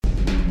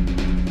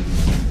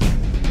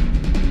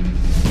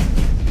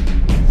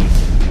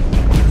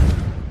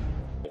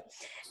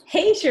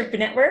Sherpa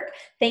Network.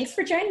 Thanks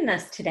for joining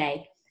us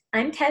today.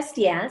 I'm Tess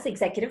Diaz,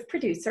 executive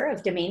producer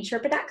of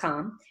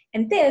DomainSherpa.com,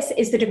 and this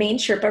is the Domain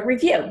Sherpa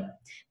Review.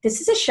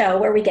 This is a show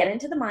where we get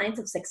into the minds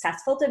of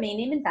successful domain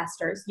name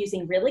investors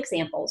using real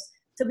examples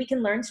so we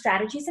can learn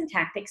strategies and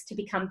tactics to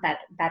become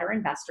better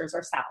investors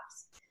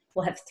ourselves.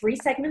 We'll have 3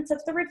 segments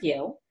of the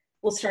review.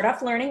 We'll start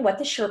off learning what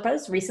the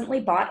Sherpas recently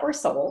bought or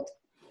sold.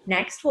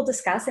 Next, we'll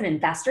discuss an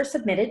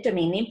investor-submitted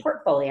domain name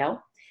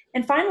portfolio.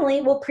 And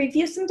finally, we'll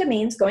preview some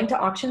domains going to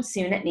auction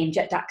soon at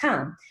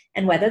namejet.com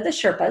and whether the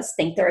Sherpas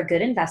think they're a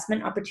good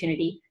investment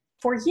opportunity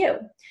for you.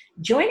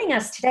 Joining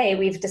us today,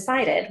 we've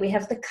decided we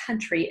have the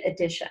country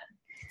edition.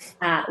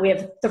 We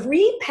have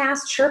 3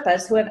 past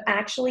Sherpas who have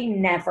actually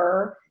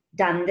never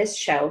done this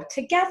show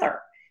together.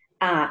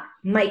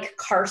 Mike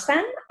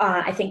Carson,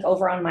 I think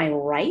over on my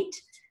right,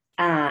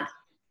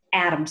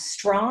 Adam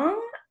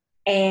Strong,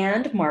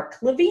 and Mark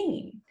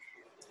Levine.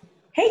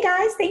 Hey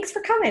guys, thanks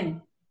for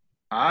coming.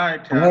 Hi,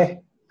 Tess.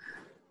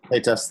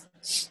 Hey, Tess.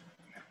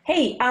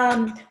 Hey,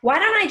 why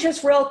don't I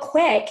just real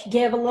quick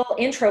give a little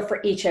intro for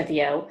each of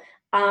you.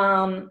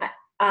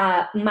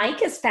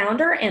 Mike is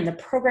founder and the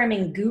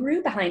programming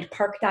guru behind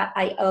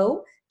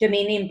Park.io,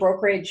 domain name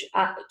brokerage,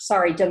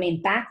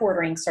 domain back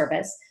ordering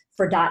service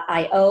for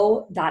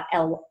 .io,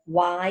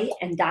 .ly,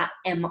 and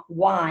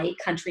 .my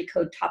country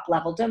code top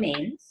level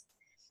domains.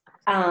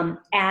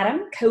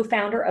 Adam,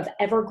 co-founder of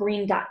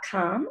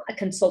Evergreen.com, a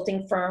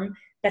consulting firm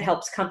that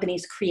helps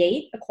companies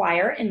create,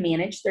 acquire, and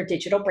manage their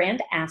digital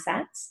brand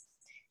assets.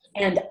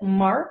 And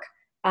Mark,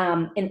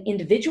 an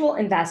individual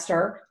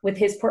investor with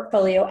his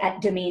portfolio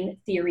at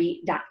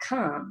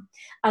DomainTheory.com.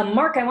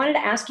 Mark, I wanted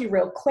to ask you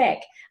real quick.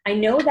 I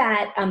know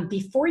that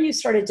before you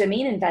started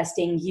domain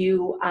investing,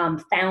 you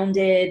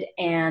founded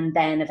and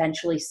then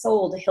eventually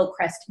sold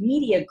Hillcrest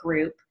Media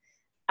Group.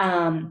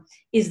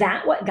 Is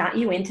that what got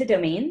you into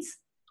domains?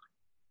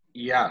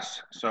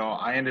 Yes. So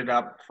I ended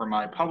up, for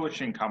my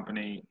publishing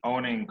company,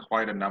 owning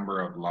quite a number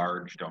of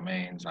large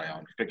domains. I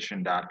own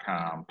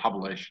fiction.com,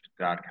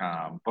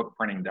 published.com,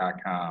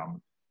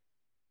 bookprinting.com.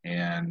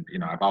 And,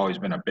 I've always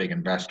been a big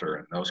investor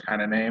in those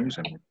kind of names.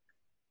 And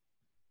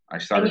I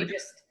started. And you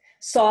just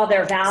saw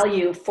their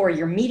value for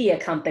your media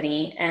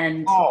company.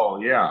 And oh,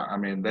 yeah. I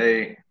mean,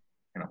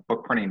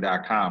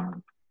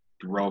 bookprinting.com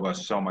drove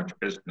us so much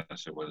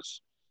business. It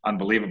was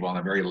unbelievable in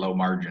a very low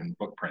margin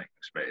book printing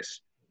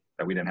space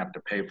that we didn't have to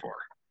pay for.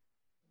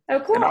 Oh,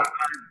 cool. And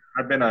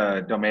I've been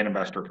a domain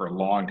investor for a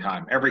long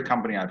time. Every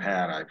company I've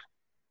had, I've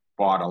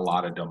bought a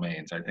lot of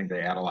domains. I think they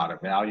add a lot of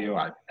value.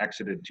 I've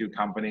exited 2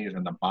 companies,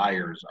 and the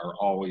buyers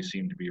always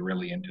seem to be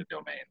really into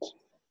domains.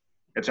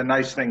 It's a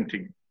nice thing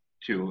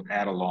to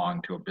add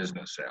along to a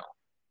business sale.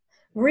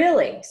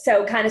 Really?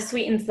 So kind of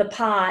sweetens the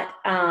pot,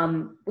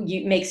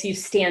 makes you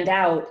stand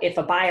out if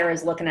a buyer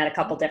is looking at a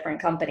couple different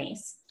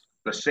companies.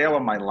 The sale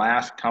of my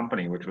last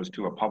company, which was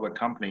to a public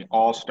company,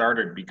 all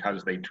started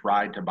because they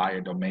tried to buy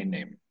a domain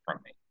name from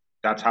me.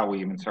 That's how we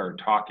even started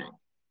talking.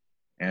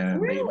 And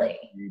really?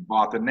 we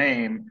bought the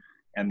name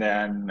and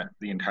then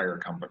the entire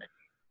company.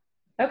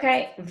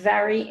 Okay,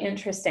 very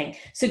interesting.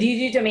 So do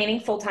you do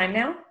domaining full time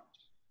now?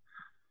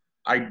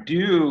 I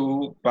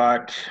do,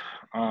 but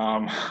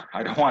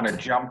I don't want to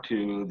jump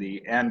to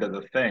the end of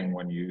the thing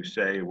when you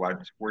say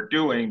what we're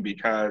doing,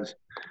 because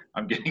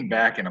I'm getting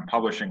back in a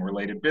publishing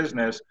related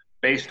business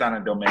based on a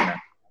domain.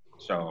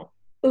 So.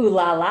 Ooh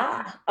la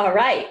la. All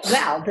right.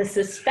 Wow, the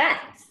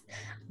suspense.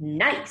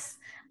 Nice.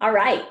 All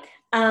right.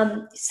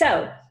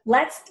 So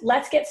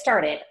let's get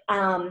started.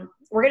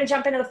 We're going to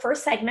jump into the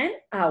first segment,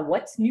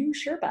 What's New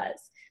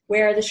Sherpas,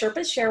 where the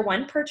Sherpas share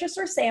one purchase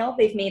or sale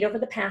they've made over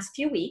the past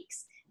few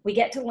weeks. We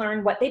get to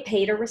learn what they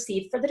paid or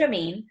received for the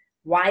domain,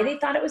 why they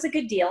thought it was a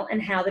good deal,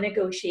 and how the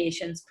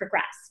negotiations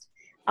progressed.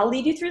 I'll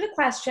lead you through the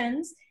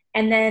questions.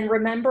 And then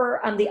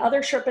remember, the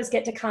other Sherpas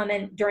get to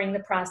comment during the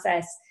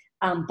process,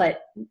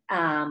 but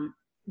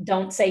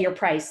don't say your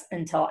price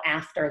until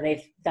after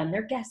they've done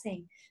their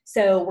guessing.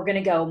 So we're going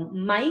to go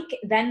Mike,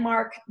 then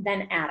Mark,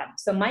 then Adam.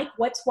 So Mike,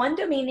 what's one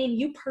domain name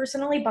you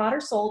personally bought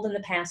or sold in the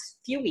past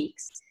few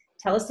weeks?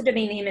 Tell us the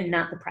domain name and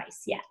not the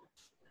price yet.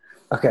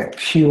 Okay,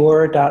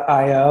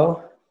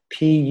 pure.io,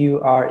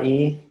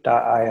 pure.io.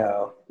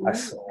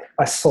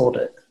 I sold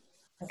it.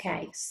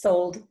 Okay,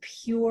 sold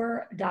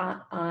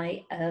pure.io.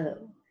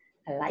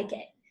 I like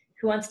it.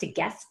 Who wants to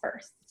guess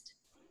first?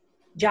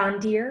 John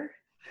Deere?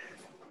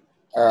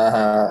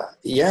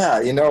 Yeah,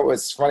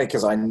 it's funny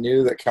because I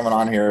knew that coming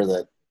on here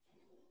that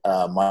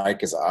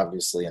Mike is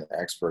obviously an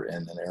expert in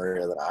an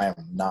area that I am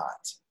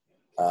not.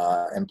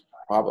 And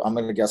probably, I'm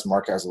going to guess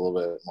Mark has a little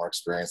bit more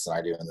experience than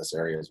I do in this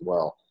area as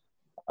well.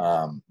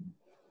 I'm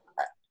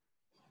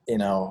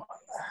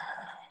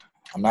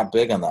not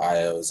big on the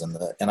IOs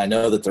and I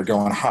know that they're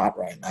going hot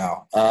right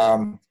now.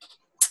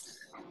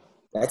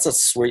 That's a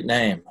sweet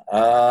name.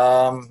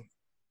 I'm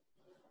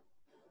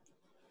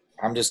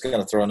just going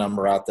to throw a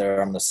number out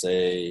there. I'm going to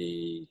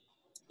say,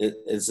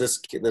 is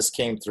this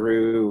came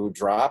through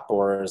Drop,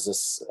 or is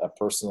this a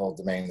personal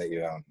domain that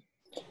you own?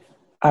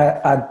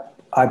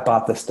 I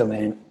bought this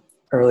domain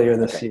earlier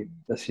this year.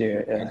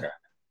 Yeah. Okay.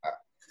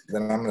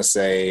 then I'm going to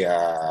say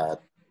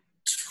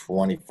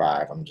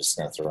 25. I'm just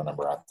going to throw a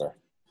number out there.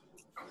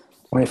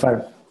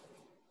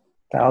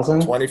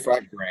 25,000.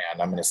 25 grand.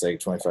 I'm going to say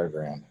 25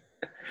 grand.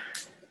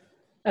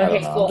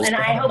 Okay, cool. And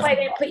I hope I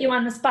didn't put you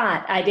on the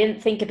spot. I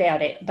didn't think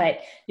about it,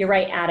 but you're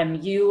right,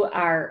 Adam. You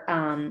are.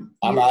 I'm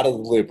out of the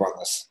loop on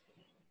this.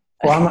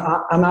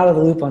 Well, I'm out of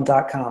the loop on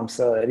 .com,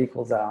 so it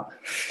equals out.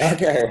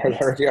 Okay,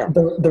 there we go.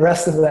 The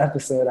rest of the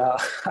episode, I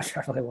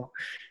probably won't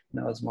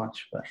know as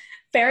much, but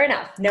fair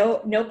enough.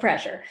 No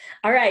pressure.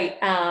 All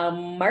right,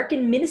 Mark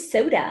in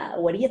Minnesota.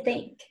 What do you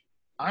think?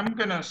 I'm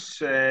gonna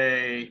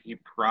say he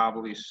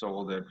probably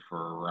sold it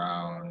for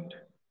around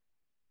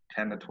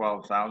 10 to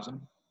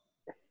 12,000.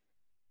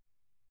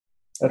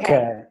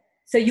 Okay.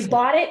 So you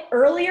bought it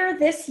earlier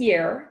this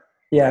year.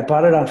 Yeah, I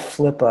bought it on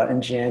Flippa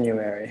in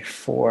January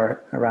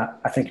for around,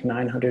 I think,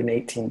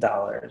 $918.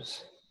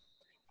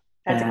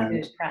 That's a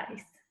good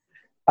price.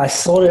 I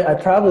sold it. I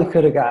probably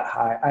could have got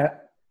high.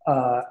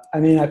 I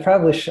mean, I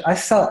probably should. I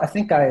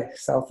think I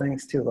sell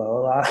things too low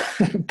a lot,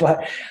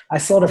 but I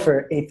sold it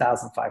for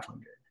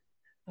 $8,500.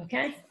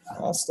 Okay.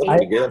 That's still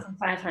pretty good.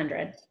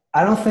 $8,500.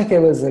 I don't think it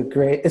was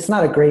it's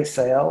not a great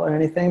sale or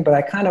anything, but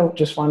I kind of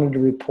just wanted to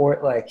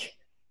report, like,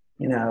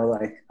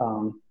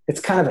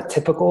 it's kind of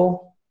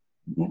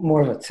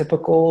more of a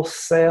typical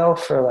sale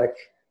for, like,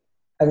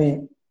 I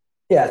mean,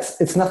 yeah,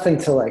 it's nothing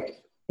to,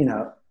 like,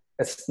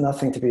 it's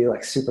nothing to be,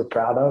 like, super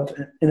proud of.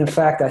 And in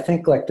fact, I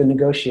think, like, the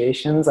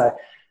negotiations,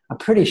 I'm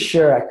pretty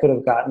sure I could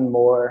have gotten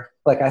more.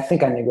 Like, I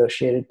think I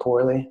negotiated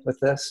poorly with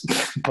this,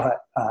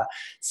 but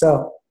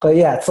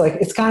yeah, it's like,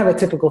 it's kind of a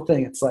typical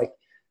thing. It's like,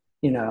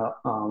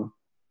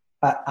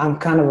 I'm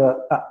kind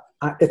of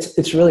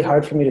it's really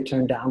hard for me to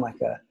turn down, like,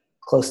 a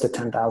close to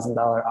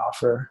 $10,000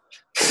 offer.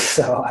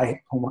 So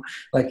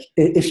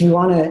if you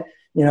want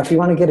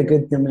to get a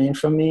good domain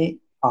from me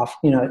off,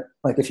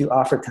 like, if you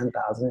offer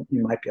 10,000,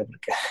 you might be able to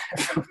get it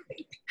from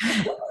me.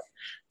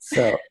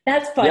 So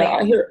that's funny.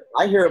 Yeah,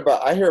 I hear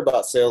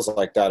about sales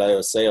like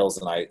 .io sales,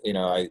 and I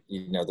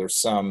there's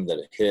some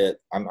that hit.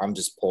 I'm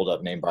just pulled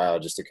up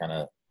NameBio just to kind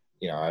of,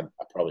 I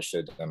probably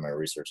should have done my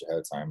research ahead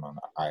of time on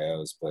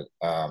IOs, but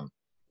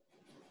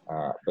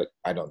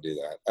I don't do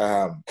that.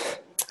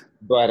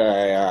 But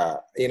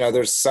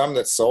there's some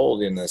that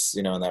sold in this,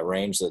 in that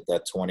range,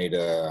 that 20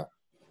 to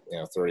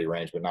 30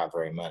 range, but not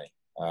very many.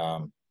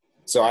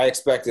 So I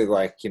expected,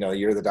 like,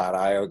 you're the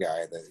 .io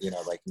guy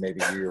that, like,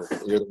 maybe you're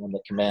the one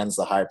that commands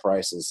the high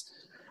prices,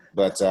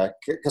 but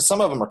because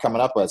some of them are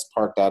coming up as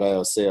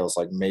Park.io sales,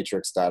 like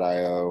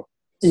Matrix.io.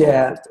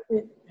 Yeah.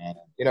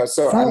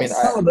 So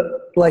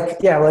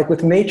like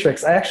with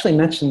Matrix, I actually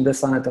mentioned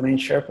this on a Domain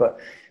Sherpa.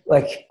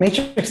 Like,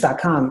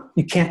 Matrix.com,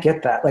 you can't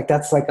get that. Like,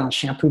 that's, like, on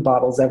shampoo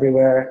bottles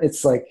everywhere.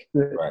 It's like,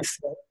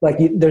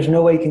 there's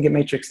no way you can get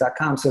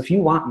Matrix.com. So if you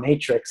want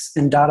Matrix,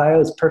 and .io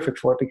is perfect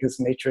for it, because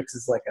Matrix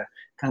is like a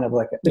kind of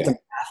like it's a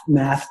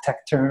math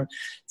tech term.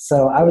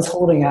 So I was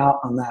holding out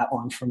on that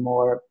one for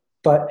more.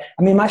 But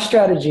I mean, my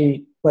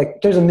strategy,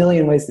 like, there's a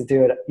million ways to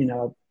do it,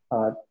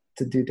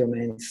 to do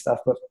domain stuff.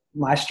 But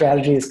my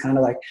strategy is kind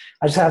of like,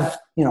 I just have,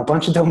 a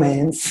bunch of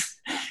domains,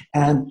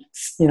 and,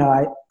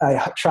 I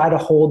try to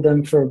hold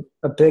them for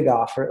a big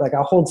offer. Like,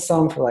 I'll hold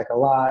some for, like, a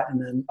lot,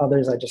 and then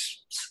others I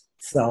just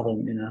sell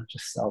them,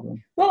 just sell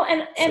them. Well,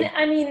 and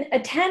I mean, a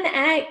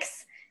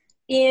 10X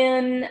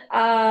in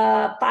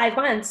 5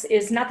 months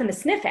is nothing to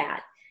sniff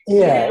at.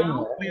 Yeah.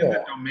 Only in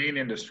the domain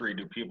industry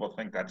do people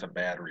think that's a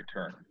bad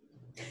return.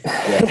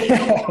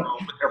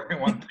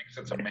 Everyone thinks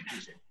it's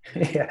amazing.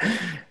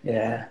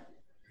 Yeah.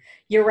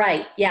 You're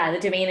right. Yeah, the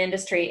domain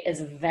industry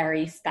is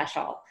very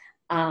special.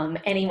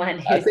 Anyone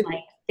who's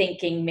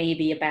thinking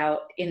maybe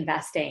about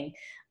investing,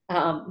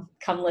 come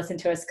listen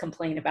to us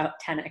complain about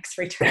 10X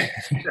return.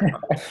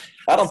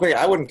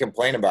 I wouldn't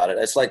complain about it.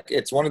 It's like,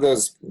 it's one of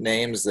those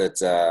names that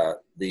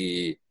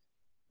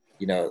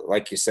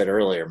like you said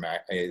earlier,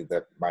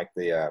 Mike,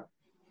 the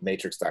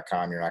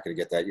Matrix.com, you're not going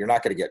to get that. You're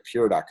not going to get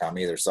Pure.com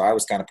either. So I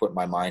was kind of putting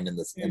my mind in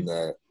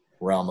the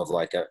realm of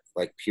like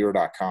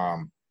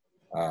Pure.com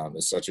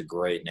is such a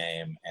great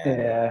name.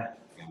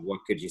 And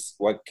what could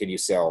you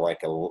sell,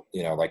 like,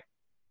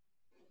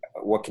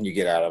 what can you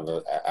get out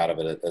of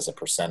it as a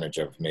percentage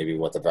of maybe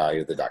what the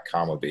value of the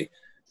 .com would be?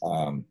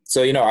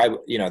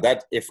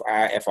 That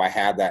if I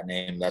had that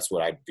name, that's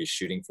what I'd be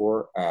shooting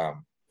for.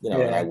 And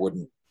I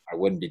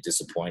wouldn't be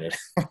disappointed.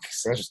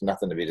 There's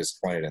nothing to be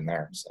disappointed in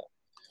there. So.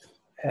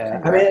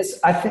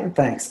 I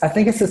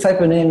think it's the type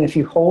of name, if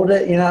you hold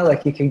it,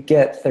 like, you could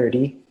get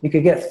 30. You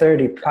could get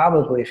 30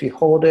 probably if you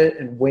hold it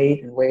and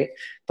wait.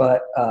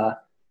 But I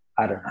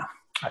don't know.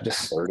 I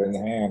just third in the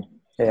hand.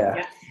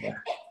 Yeah.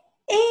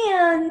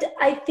 And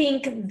I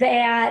think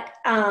that,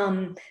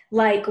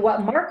 like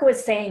what Mark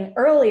was saying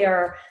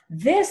earlier,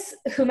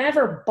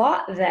 whomever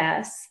bought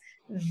this,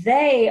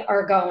 they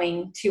are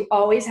going to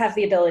always have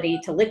the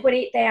ability to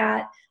liquidate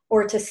that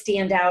or to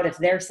stand out if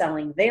they're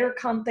selling their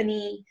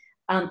company.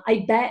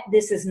 I bet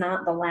this is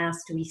not the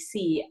last we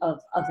see of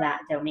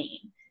that domain,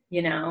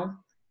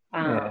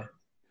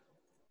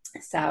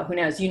 So who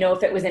knows? You know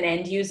if it was an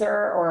end user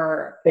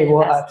or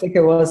Well, I think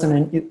it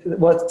wasn't.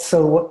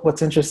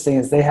 What's interesting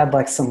is they had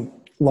like some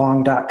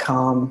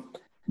long.com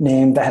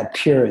name that had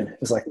pure in it.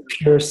 It was like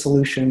Pure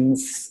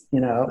Solutions,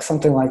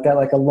 something like that,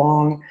 like a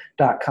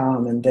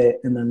long.com, and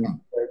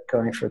then they're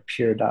going for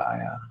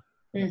pure.io.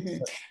 Mm-hmm.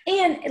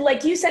 And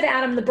like you said,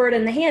 Adam, the bird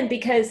in the hand,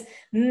 because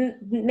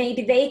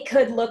maybe they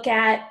could look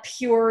at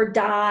pure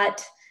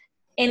dot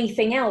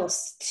anything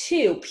else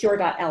too.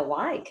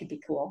 Pure.ly could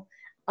be cool.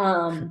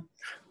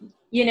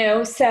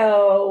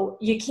 So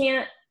you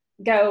can't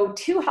go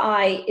too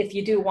high if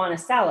you do want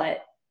to sell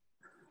it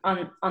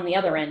on the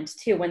other end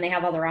too, when they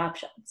have other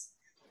options.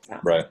 So,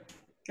 right.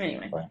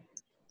 Anyway. Right.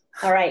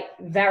 All right.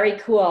 Very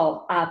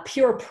cool.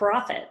 Pure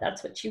profit.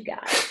 That's what you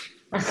got.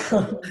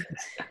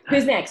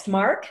 Who's next?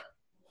 Mark?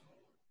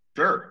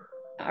 Sure.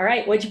 All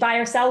right. What'd you buy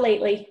or sell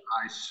lately?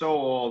 I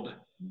sold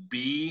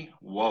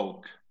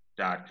bewoke.com.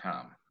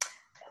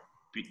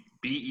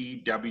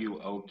 BEWOKE.com.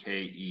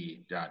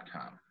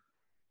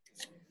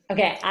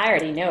 Okay. I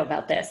already know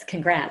about this.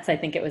 Congrats. I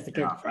think it was a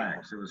good thing.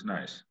 Thanks. It was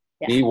nice.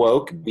 Yeah.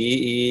 Bewoke,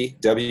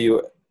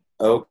 BEWOKE.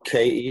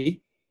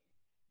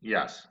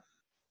 Yes.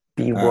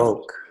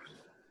 Bewoke.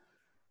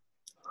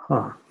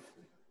 Huh.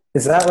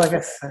 Is that like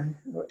a thing?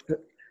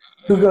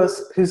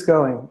 Who's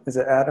going? Is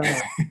it Adam?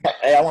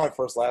 Hey, I went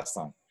first last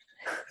time.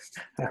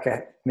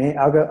 Okay. Me?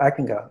 I'll go. I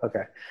can go.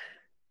 Okay.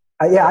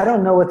 I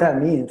don't know what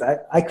that means.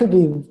 I could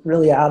be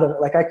really out of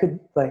it. Like I could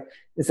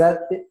is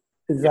that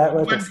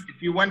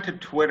if you went to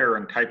Twitter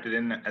and typed it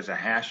in as a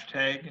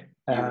hashtag, you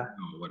would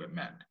know what it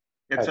meant.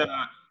 It's an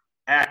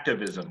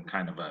activism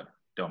kind of a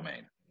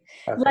domain.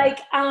 Okay. Like,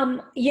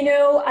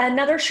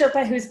 another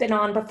Sherpa who's been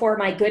on before,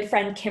 my good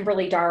friend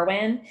Kimberly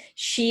Darwin,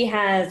 she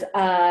has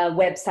a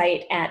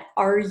website at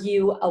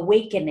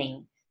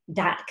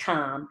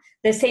areyouawakening.com.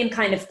 The same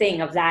kind of thing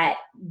of that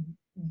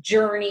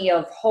journey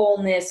of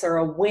wholeness or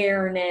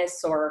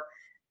awareness or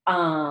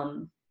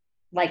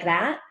like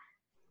that.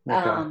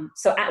 Okay.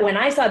 So when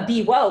I saw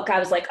Be Woke, I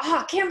was like,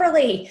 oh,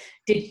 Kimberly,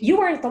 you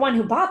weren't the one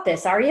who bought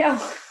this, are you?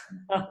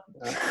 Okay.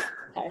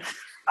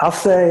 I'll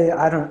say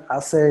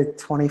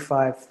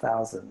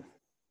 25,000.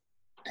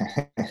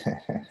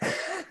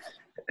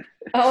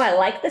 Oh, I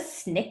like the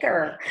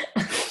snicker.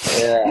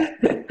 Yeah.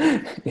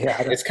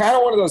 It's kind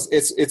of one of those.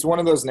 It's one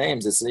of those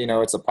names. It's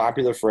it's a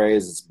popular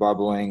phrase. It's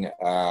bubbling.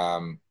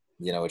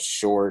 It's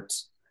short.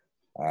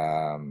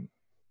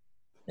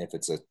 If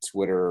it's a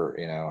Twitter,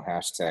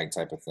 hashtag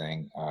type of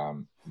thing.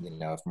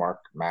 If Mark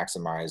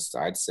maximized,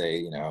 I'd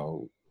say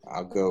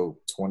I'll go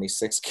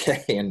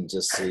 26K and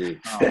just see.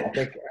 I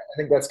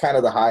think that's kind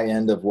of the high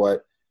end of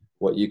what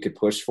you could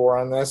push for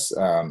on this.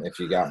 If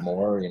you got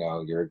more,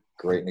 you're a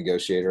great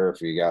negotiator. If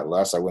you got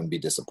less, I wouldn't be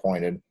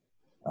disappointed.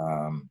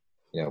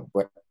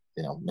 But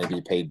maybe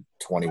you paid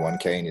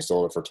 21K and you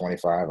sold it for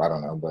 25. I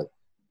don't know, but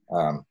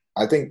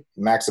I think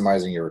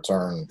maximizing your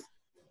return,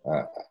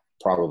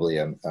 probably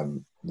a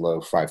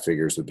low 5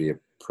 figures would be a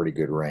pretty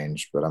good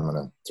range. But I'm going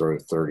to throw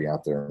 30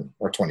 out there,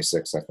 or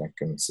 26, I think,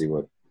 and see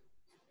what.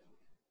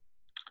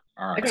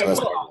 All right. Okay,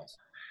 cool.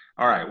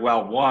 All right.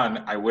 Well,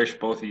 one, I wish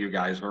both of you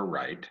guys were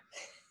right.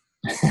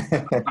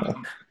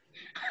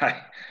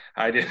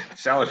 I didn't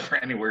sell it for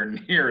anywhere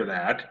near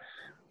that.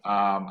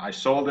 I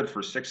sold it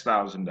for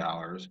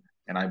 $6,000,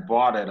 and I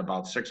bought it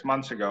about 6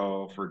 months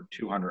ago for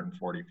 $244.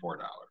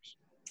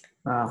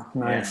 Wow,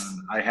 nice.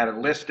 And I had it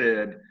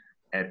listed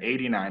at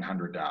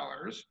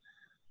 $8,900.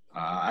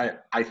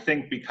 I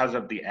think because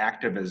of the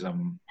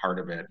activism part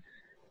of it,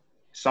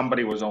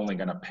 somebody was only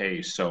going to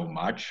pay so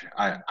much.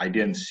 I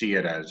didn't see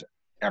it as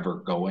ever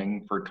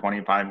going for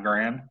 25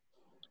 grand.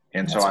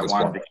 And so I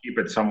wanted to keep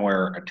it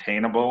somewhere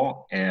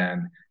attainable.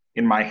 And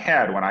in my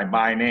head, when I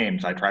buy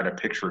names, I try to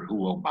picture who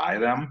will buy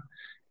them.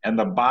 And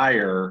the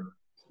buyer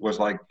was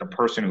like the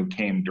person who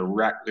came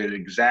directly,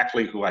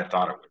 exactly who I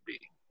thought it would be.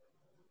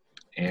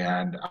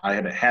 And I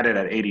had it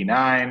at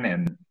 89,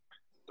 and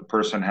the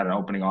person had an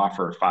opening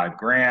offer of 5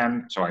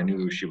 grand. So I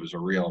knew she was a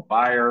real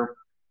buyer.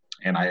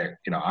 And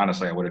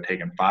honestly, I would have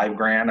taken 5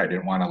 grand. I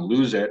didn't want to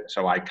lose it.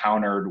 So I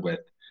countered with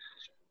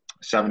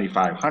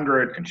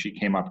 7,500, and she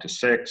came up to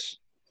 6.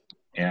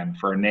 And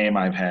for a name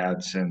I've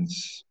had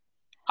since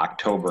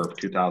October of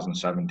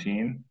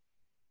 2017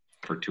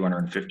 for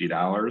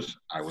 $250,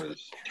 I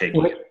was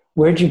taking it.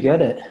 Where'd you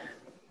get it?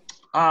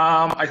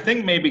 I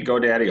think maybe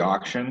GoDaddy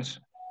Auctions.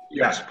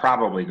 Yes,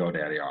 probably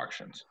GoDaddy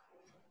Auctions.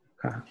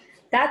 Okay.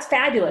 That's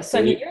fabulous. So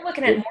you're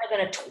looking at more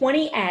than a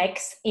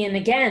 20x in,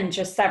 again,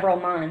 just several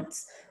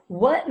months.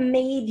 What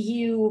made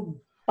you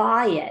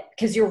buy it?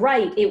 Because you're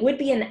right, it would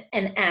be an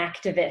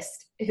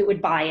activist who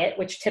would buy it,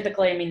 which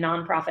typically,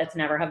 nonprofits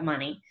never have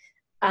money.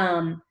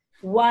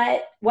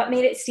 What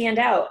made it stand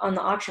out on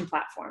the auction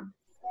platform?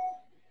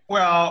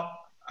 Well,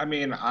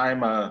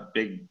 I'm a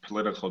big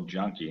political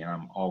junkie, and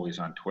I'm always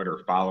on Twitter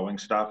following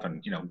stuff.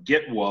 And,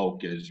 get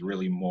woke is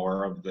really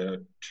more of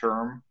the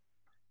term.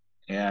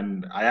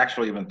 And I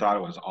actually even thought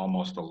it was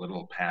almost a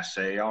little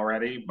passe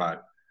already,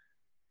 but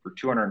for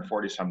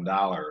 $240 some,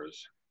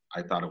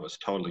 I thought it was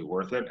totally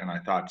worth it. And I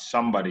thought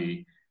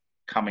somebody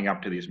coming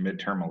up to these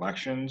midterm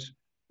elections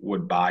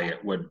would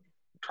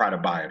try to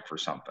buy it for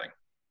something.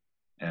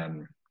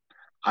 And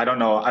I don't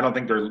know. I don't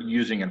think they're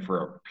using it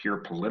for a pure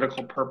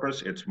political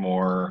purpose. It's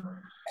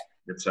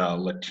a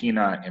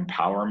Latina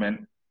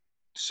empowerment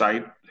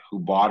site who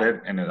bought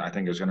it, and I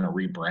think is going to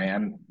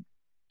rebrand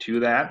to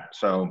that.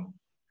 So,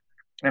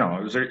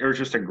 it was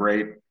just a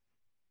great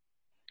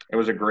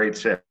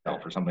sale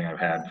for something I've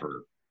had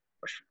for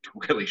a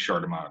really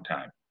short amount of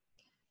time.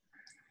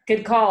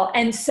 Good call.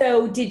 And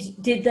so I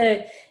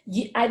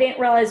didn't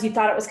realize you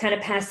thought it was kind of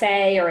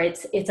passé, or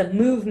it's a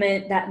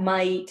movement that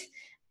might,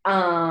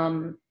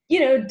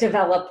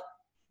 develop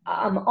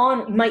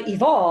might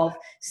evolve.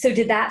 So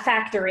did that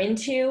factor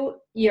into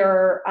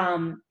your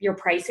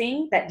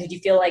pricing? Did you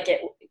feel like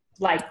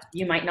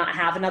you might not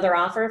have another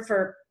offer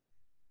for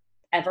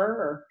ever?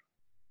 Or?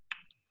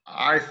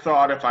 I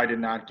thought if I did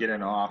not get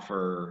an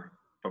offer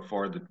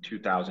before the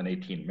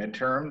 2018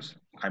 midterms,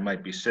 I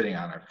might be sitting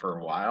on it for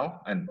a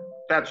while. And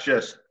that's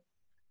just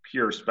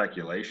pure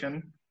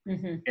speculation.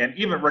 Mm-hmm. And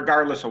even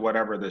regardless of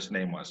whatever this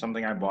name was,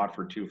 something I bought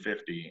for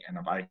 $250, and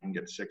if I can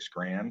get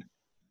 $6,000,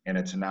 and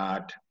it's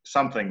not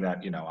something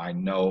that, I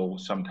know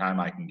sometime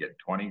I can get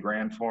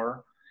 $20,000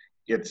 for,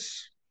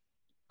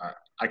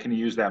 I can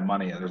use that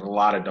money. There's a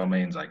lot of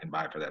domains I can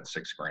buy for that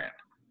 $6,000.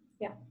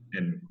 Yeah.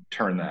 And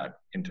turn that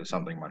into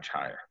something much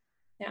higher.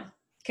 Yeah.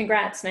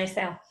 Congrats. Nice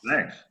sale.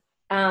 Thanks.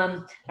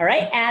 All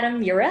right,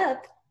 Adam, you're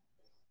up.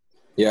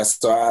 Yes.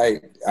 So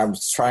I'm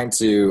trying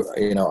to,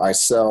 I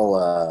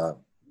sell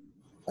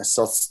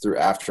through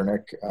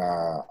Afternic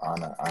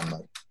on a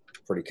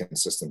pretty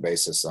consistent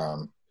basis.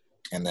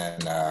 And then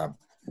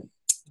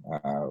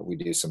we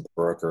do some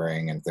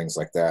brokering and things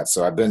like that.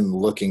 So I've been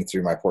looking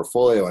through my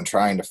portfolio and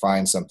trying to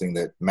find something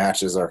that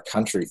matches our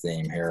country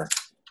theme here.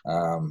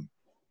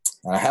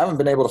 And I haven't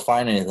been able to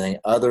find anything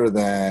other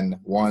than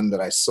one that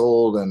I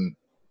sold, and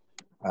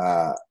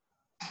I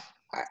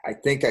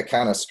think I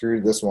kind of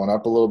screwed this one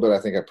up a little bit. I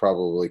think I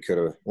probably could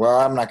have. Well,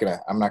 I'm not gonna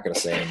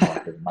say anymore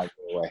because it might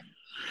go away.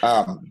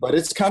 But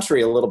it's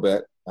country a little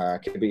bit.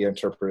 It could be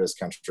interpreted as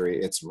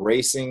country. It's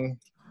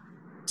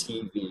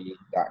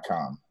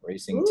racingtv.com.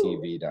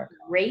 Racingtv.com.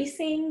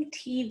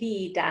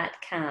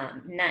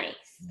 Racingtv.com.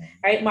 Nice. All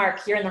right,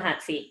 Mark, you're in the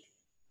hot seat.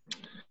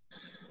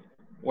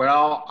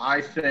 Well, I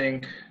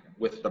think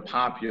with the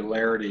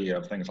popularity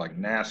of things like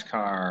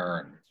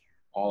NASCAR and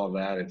all of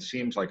that, it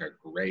seems like a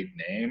great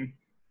name.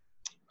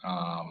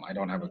 I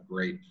don't have a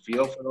great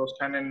feel for those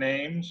kind of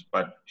names,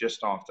 but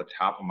just off the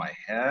top of my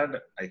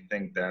head, I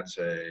think that's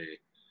a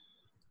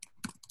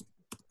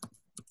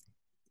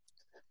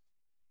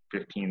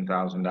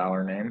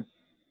 $15,000 name.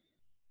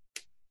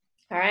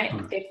 All right,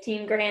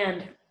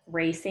 $15,000.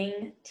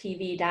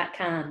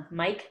 Racingtv.com.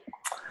 Mike?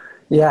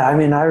 Yeah, I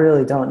mean, I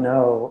really don't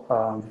know.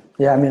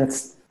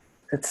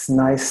 It's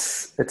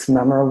nice. It's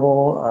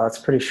memorable. It's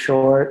pretty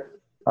short.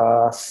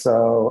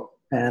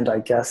 And I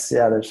guess,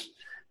 there's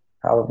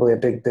probably a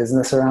big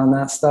business around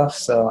that stuff.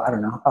 So I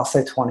don't know. I'll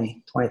say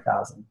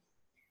 20,000.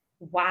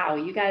 Wow.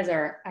 You guys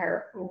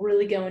are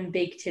really going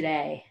big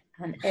today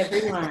on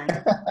every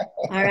line.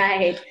 All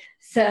right.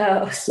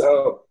 So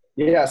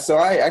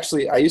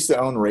I used to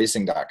own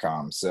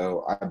racing.com.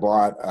 So I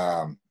bought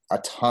a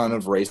ton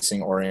of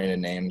racing oriented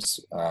names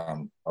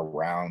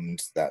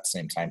around that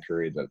same time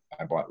period that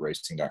I bought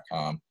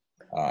racing.com.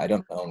 I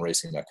don't own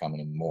racing.com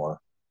anymore.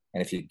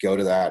 And if you go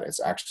to that, it's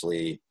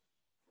actually,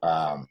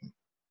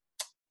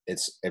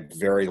 it's a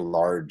very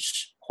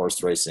large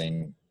horse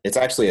racing. It's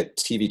actually a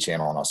TV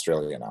channel in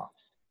Australia now.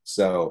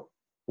 So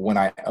when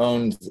I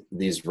owned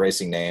these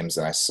racing names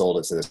and I sold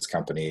it to this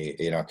company,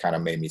 it kind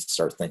of made me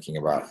start thinking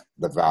about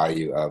the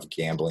value of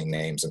gambling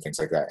names and things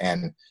like that.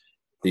 And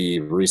the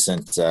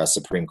recent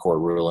Supreme Court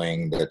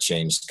ruling that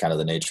changed kind of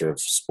the nature of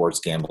sports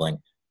gambling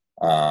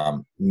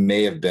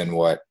may have been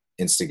what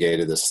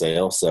instigated the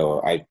sale.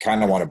 So I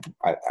kind of want to,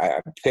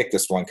 I picked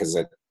this one because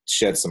it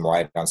shed some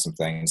light on some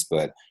things,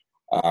 but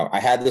I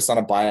had this on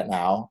a buy it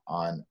now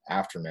on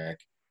Afternic.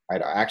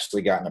 I'd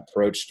actually gotten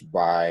approached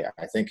by,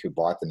 I think who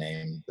bought the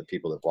name, the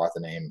people that bought the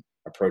name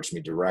approached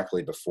me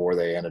directly before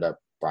they ended up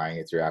buying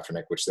it through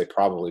Afternic, which they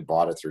probably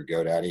bought it through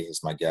GoDaddy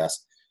is my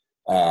guess.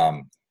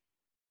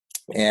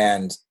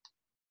 And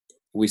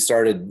we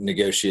started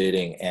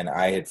negotiating and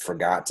I had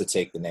forgot to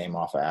take the name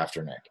off of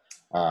Afternic.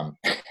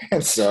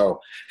 And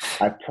so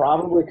I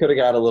probably could have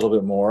got a little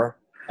bit more.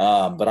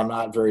 But I'm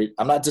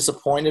not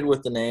disappointed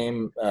with the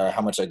name,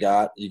 how much I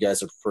got. You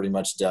guys are pretty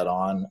much dead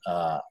on.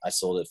 I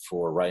sold it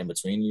for right in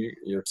between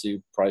your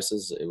two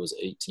prices. It was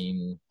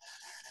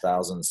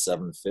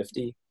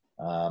 $18,750.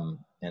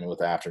 And with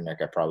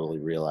Afternic, I probably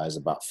realized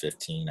about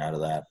 15 out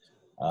of that.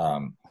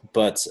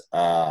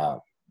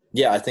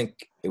 I think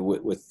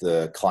with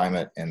the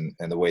climate and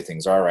the way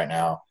things are right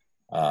now,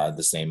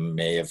 this name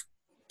may have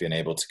been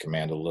able to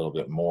command a little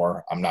bit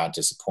more. I'm not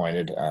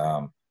disappointed.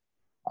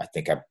 I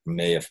think I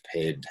may have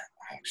paid,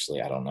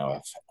 actually, I don't know.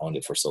 I've owned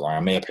it for so long. I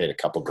may have paid a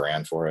couple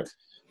grand for it.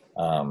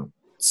 Not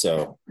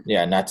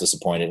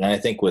disappointed. And I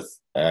think with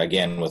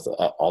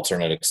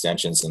alternate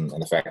extensions and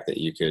the fact that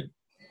you could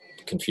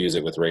confuse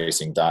it with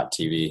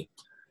racing.tv,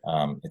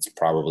 That's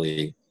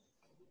probably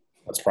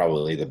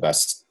the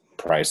best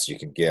price you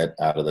could get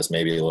out of this,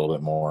 maybe a little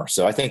bit more.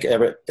 So I think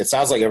it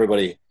sounds like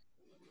everybody,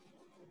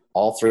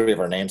 all three of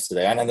our names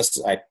today, and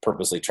I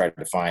purposely tried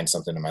to find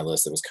something in my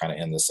list that was kind of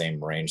in the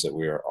same range that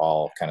we were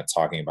all kind of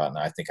talking about. And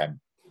I think I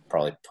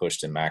probably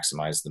pushed and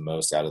maximized the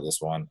most out of this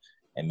one.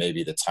 And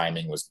maybe the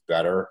timing was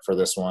better for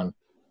this one.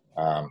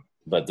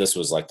 But this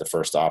was like the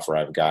first offer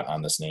I've gotten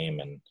on this name,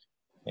 and,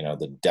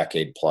 the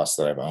decade plus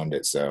that I've owned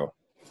it. So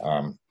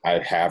I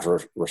have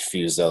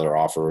refused other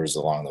offers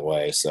along the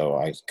way. So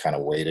I kind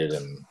of waited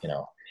and,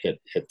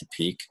 hit the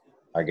peak,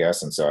 I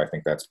guess. And so I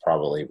think that's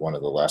probably one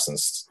of the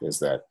lessons, is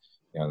that,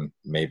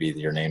 maybe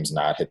your name's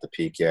not hit the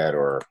peak yet,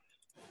 or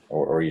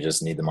you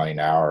just need the money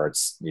now, or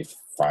you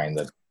find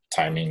the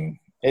timing.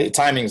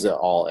 Timing's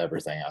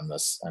everything on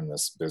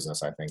this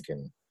business, I think.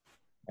 And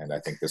I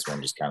think this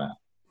one just kind of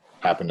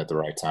happened at the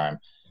right time.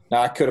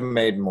 Now I could have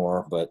made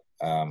more, but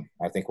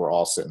I think we're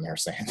all sitting there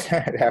saying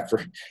that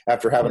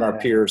after having our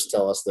peers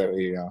tell us that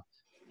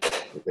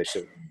that they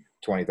should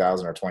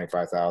 20,000 or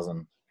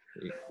 25,000.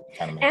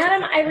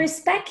 Adam, I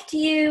respect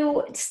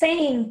you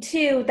saying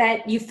too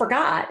that you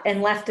forgot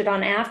and left it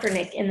on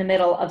Afternic in the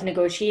middle of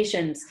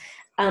negotiations.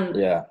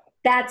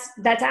 That's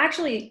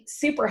actually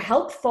super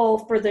helpful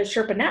for the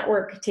Sherpa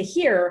Network to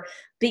hear,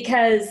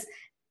 because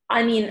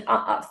I mean,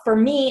 for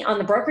me on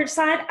the brokerage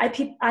side,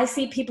 I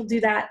see people do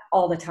that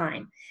all the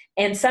time.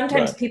 And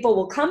sometimes people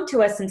will come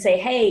to us and say,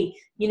 hey,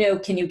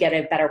 can you get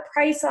a better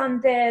price on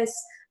this?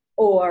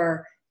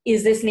 Or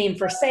is this name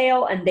for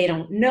sale? And they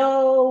don't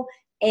know.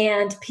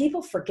 And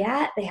people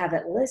forget they have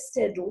it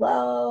listed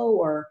low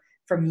or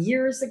from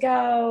years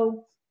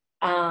ago.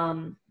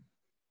 Yeah.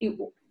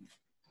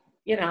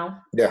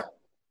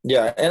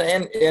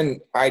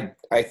 And I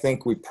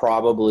think we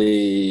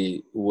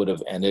probably would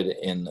have ended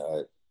in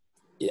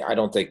I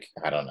don't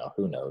know,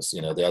 who knows,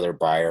 the other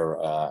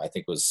buyer, I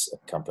think was a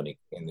company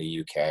in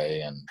the UK,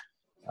 and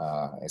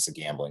it's a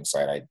gambling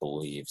site, I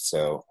believe.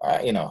 So,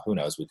 who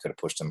knows, we could have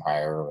pushed them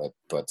higher,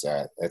 but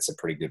it's a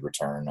pretty good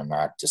return. I'm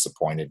not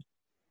disappointed.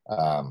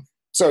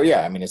 So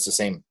yeah, I mean, it's the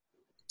same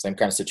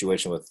kind of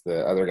situation with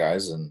the other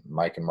guys, and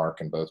Mike and Mark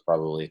can both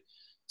probably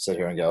sit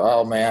here and go,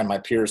 oh man, my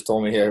peers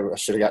told me I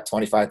should have got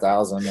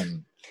 25,000,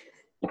 and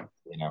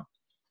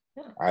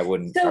I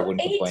wouldn't complain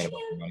about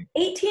the money.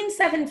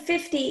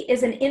 18,750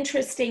 is an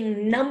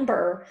interesting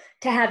number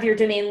to have your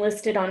domain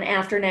listed on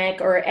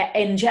Afternic, or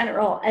in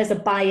general as a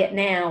buy it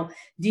now.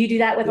 Do you do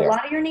that with a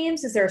lot of your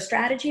names? Is there a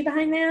strategy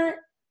behind that?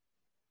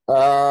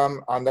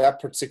 On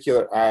that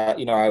particular,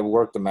 I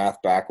worked the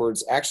math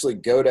backwards. Actually,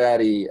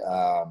 GoDaddy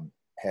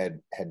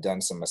had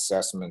done some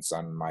assessments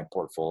on my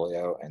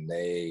portfolio, and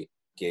they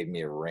gave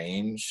me a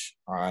range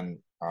on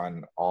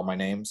all my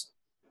names.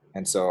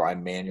 And so I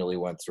manually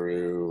went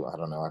through, I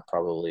don't know, I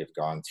probably have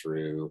gone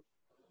through,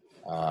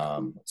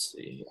 let's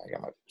see, I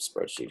got my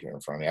spreadsheet here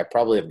in front of me. I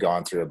probably have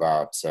gone through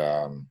about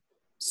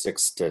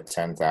 6,000 to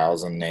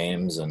 10,000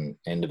 names and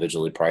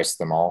individually priced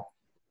them all.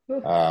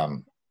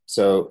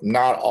 So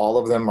not all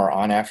of them are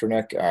on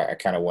Afternic. I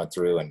kind of went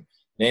through, and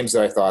names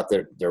that I thought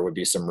that there would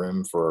be some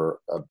room for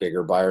a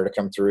bigger buyer to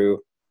come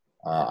through,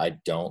 I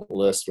don't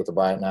list with a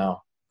buy it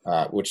now,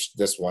 which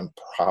this one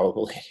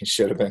probably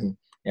should have been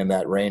in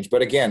that range.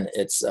 But again,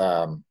 it's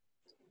the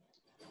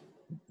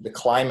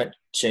climate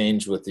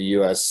change with the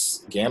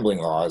U.S. gambling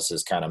laws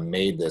has kind of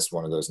made this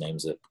one of those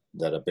names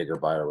that a bigger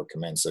buyer would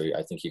come in. So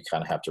I think you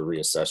kind of have to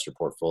reassess your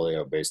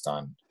portfolio based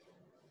on,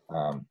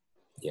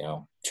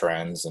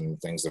 trends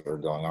and things that are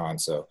going on.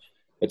 So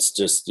it's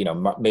just,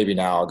 maybe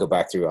now I'll go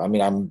back through. I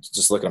mean, I'm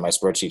just looking at my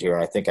spreadsheet here,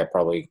 and I think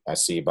I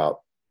see about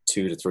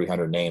 200 to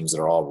 300 names that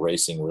are all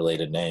racing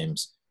related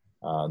names.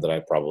 That I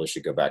probably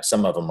should go back.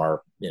 Some of them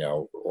are,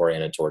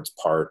 oriented towards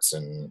parts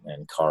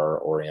and car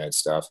oriented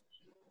stuff.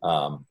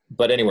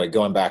 But anyway,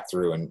 going back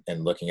through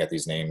and looking at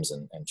these names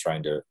and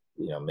trying to,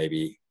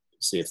 maybe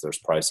see if there's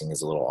pricing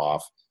is a little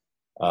off.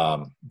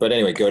 But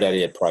anyway,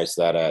 GoDaddy had priced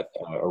that at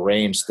a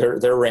range.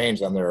 Their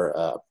range on their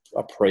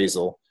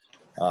appraisal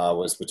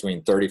was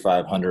between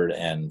 3,500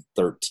 and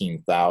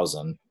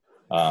 13,000.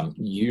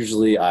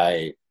 Usually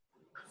I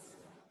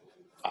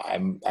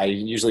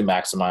usually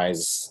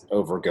maximize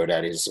over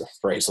GoDaddy's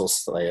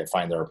appraisals. I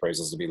find their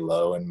appraisals to be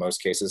low in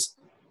most cases.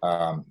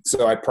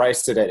 So I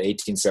priced it at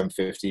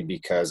 18,750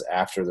 because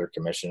after their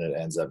commission, it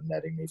ends up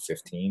netting me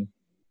 15.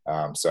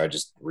 So I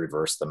just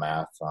reversed the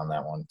math on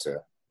that one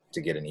to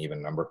get an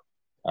even number.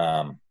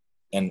 And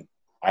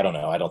I don't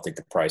know. I don't think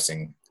the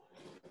pricing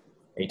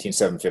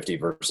 18,750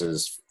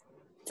 versus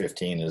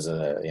 15 is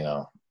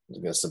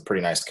it's a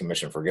pretty nice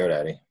commission for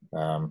GoDaddy.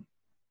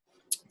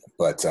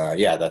 But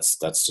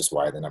that's just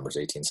why the number's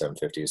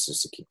 18,750 is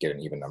just to keep getting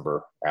an even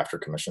number after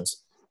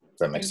commissions. Does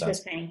that make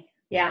sense?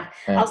 Yeah.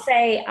 I'll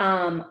say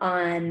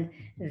on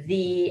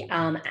the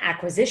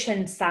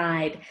acquisition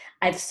side,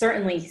 I've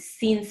certainly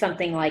seen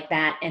something like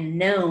that and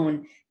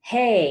known,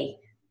 hey,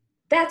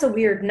 that's a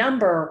weird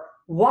number.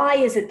 Why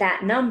is it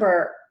that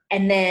number?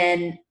 And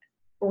then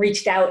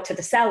reached out to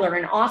the seller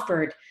and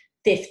offered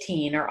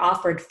 15 or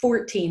offered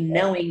 14,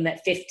 knowing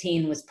that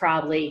 15 was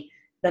probably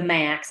the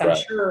max. I'm Right.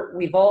 sure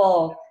we've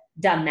all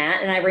done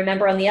that. And I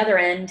remember on the other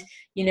end,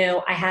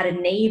 I had a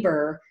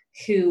neighbor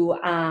who,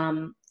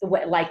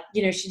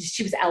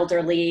 she was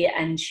elderly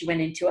and she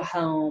went into a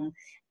home,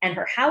 and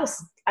her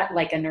house,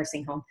 like a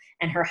nursing home,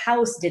 and her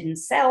house didn't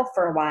sell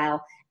for a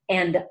while.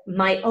 And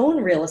my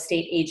own real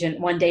estate agent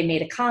one day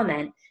made a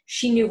comment.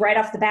 She knew right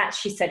off the bat.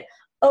 She said,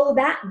 "Oh,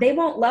 that they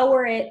won't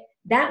lower it.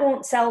 That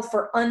won't sell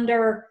for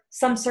under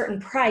some certain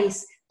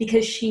price,"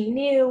 because she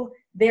knew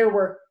there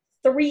were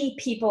 3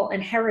 people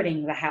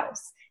inheriting the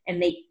house,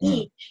 and they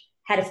each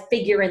had a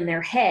figure in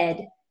their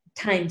head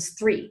times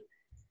 3.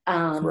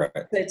 Right.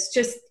 So it's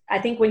just, I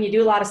think when you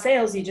do a lot of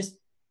sales, you just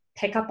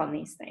pick up on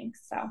these things.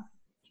 So.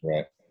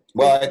 Right.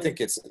 Well, I think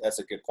that's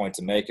a good point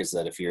to make, is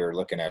that if you're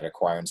looking at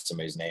acquiring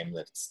somebody's name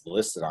that's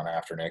listed on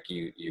Afternic,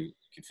 you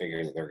can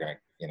figure that they're going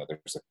to,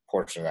 there's a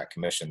portion of that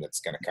commission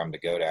that's going to come to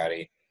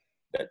GoDaddy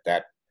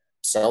that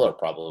seller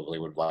probably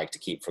would like to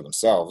keep for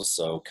themselves.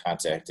 So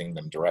contacting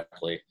them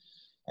directly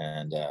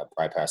and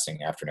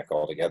bypassing Afternic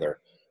altogether.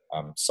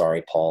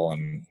 Sorry, Paul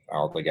and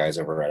all the guys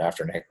over at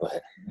Afternic,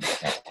 but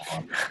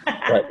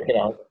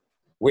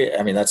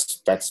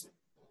that's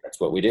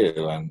what we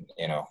do, and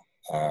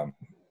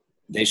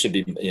they should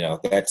be,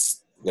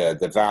 that's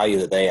the value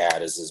that they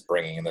add is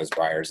bringing in those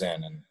buyers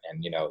in, and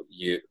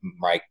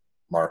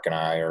Mark and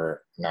I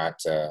are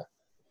not the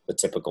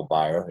typical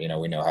buyer. We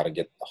know how to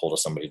get a hold of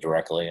somebody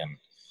directly and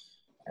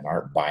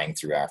aren't buying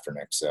through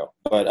Afternic. So,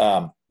 but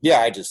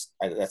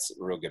that's a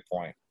real good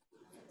point.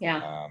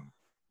 Yeah.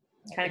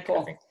 Kind of cool.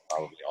 I think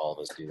probably all of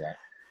us do that.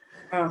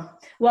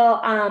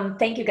 Well,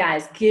 thank you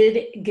guys.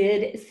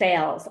 Good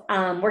sales.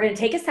 We're going to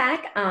take a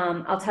sec.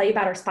 I'll tell you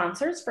about our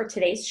sponsors for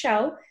today's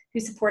show who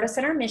support us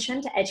in our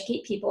mission to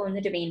educate people in the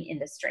domain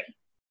industry.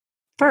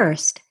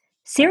 First,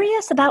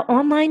 serious about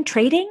online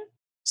trading?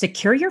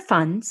 Secure your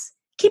funds,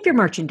 keep your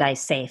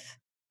merchandise safe,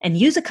 and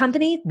use a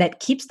company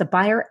that keeps the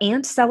buyer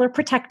and seller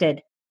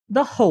protected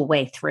the whole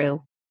way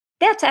through.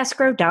 That's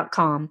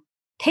escrow.com.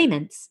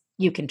 Payments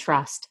you can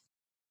trust.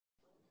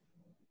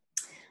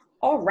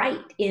 All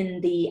right,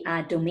 in the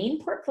domain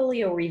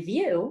portfolio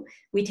review,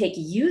 we take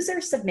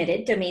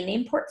user-submitted domain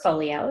name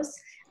portfolios.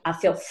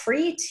 Feel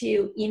free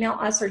to email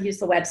us or use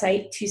the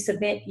website to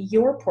submit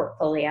your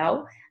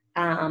portfolio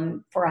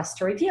for us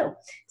to review.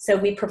 So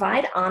we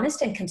provide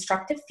honest and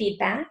constructive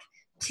feedback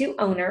to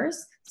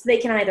owners so they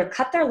can either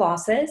cut their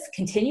losses,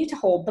 continue to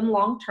hold them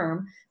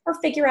long-term, or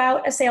figure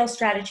out a sales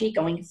strategy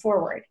going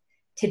forward.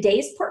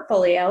 Today's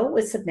portfolio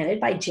was submitted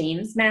by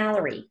James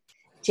Mallory.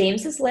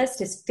 James's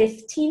list is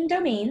 15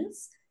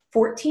 domains,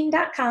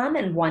 14.com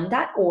and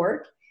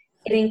 1.org.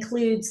 It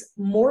includes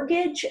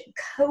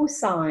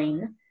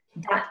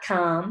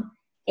mortgagecosign.com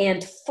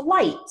and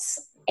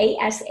flights,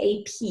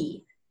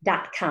 ASAP.com.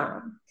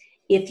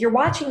 If you're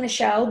watching the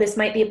show, this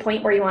might be a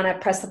point where you want to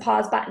press the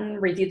pause button,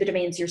 review the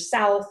domains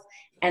yourself,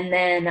 and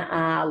then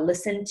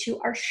listen to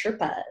our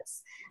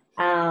Sherpas.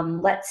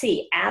 Let's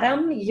see.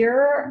 Adam,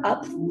 you're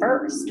up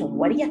first.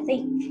 What do you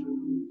think?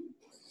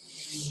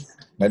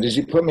 Now, did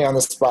you put me on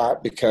the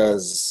spot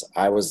because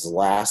I was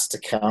last to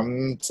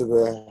come to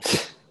the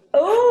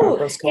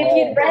conference call? If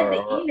you'd read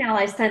the email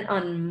I sent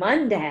on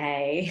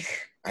Monday,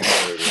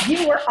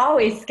 you were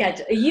always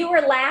scheduled. You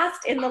were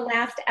last in the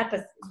last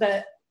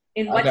episode.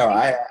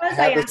 I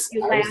asked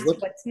you last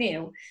what's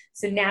new.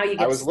 So now you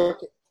get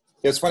looking.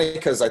 It's funny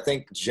because I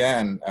think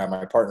Jen,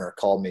 my partner,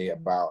 called me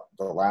about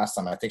the last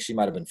time. I think she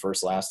might have been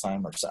first last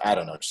time, or I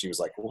don't know. She was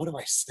like, "What do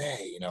I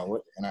say?"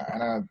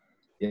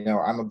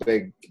 I'm a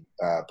big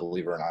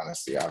believer in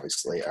honesty,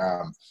 obviously.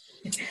 I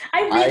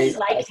really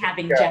liked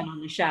having Jen on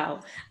the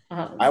show.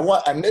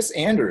 I miss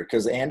Andrew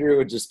because Andrew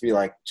would just be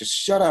like, just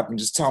shut up and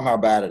just tell him how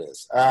bad it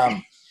is.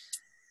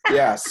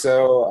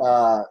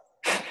 So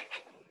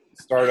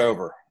start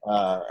over,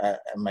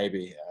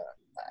 maybe.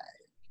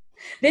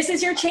 This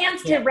is your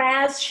chance to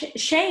razz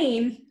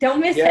Shane. Don't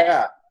miss it.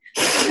 Yeah.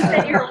 You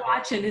said you were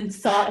watching and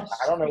saw it.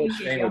 I don't know what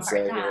Shane would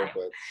say here,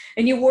 but.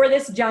 And you wore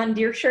this John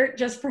Deere shirt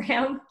just for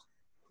him?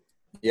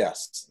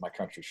 Yes, my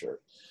country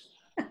shirt.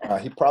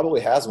 He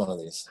probably has one of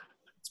these.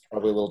 It's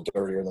probably a little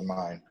dirtier than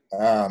mine.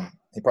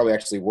 He probably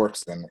actually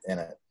works in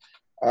it.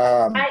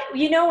 When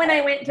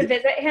I went to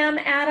visit him,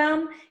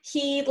 Adam,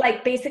 he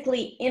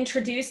basically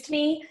introduced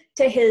me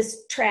to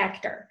his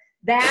tractor.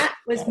 That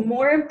was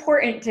more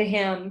important to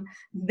him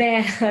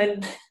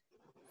than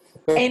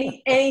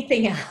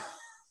anything else.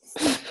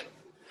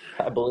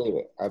 I believe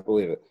it.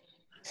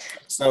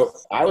 So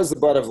I was the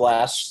butt of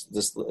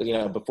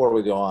before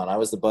we go on, I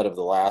was the butt of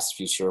the last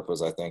few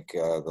Sherpas. I think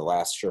the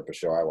last Sherpa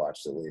show I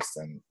watched, at least,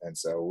 and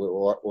so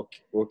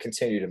we'll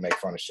continue to make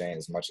fun of Shane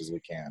as much as we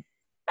can.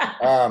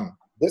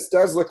 This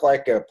does look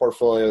like a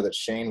portfolio that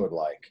Shane would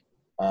like.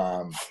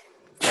 I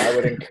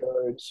would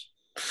encourage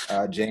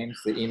James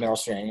to email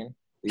Shane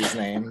these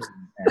names,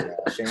 and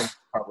Shane's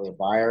probably a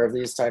buyer of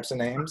these types of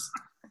names.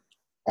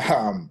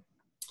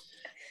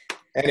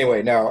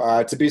 Anyway,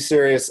 no, to be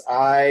serious,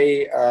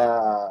 I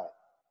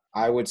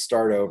would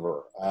start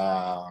over.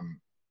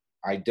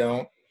 I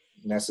don't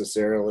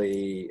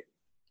necessarily,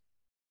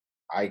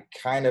 I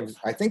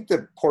think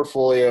the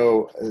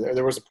portfolio,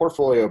 there was a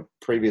portfolio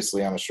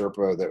previously on the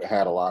Sherpa that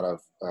had a lot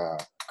of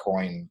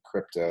coin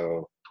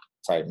crypto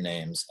type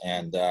names.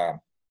 And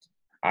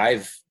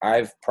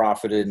I've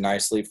profited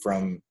nicely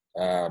from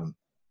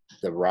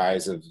the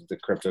rise of the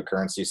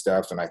cryptocurrency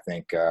stuff. And I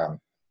think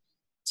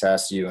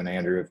Tess, you and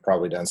Andrew have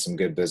probably done some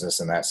good business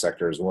in that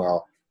sector as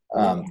well.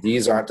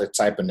 These aren't the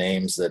type of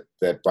names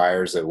that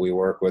buyers that we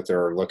work with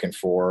are looking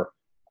for.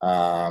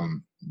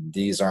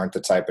 These aren't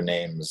the type of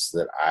names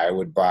that I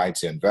would buy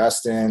to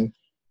invest in.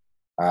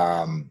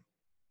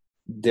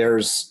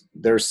 There's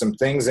some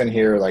things in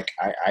here, like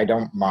I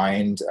don't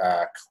mind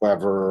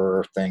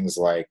clever things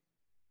like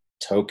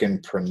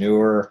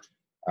tokenpreneur,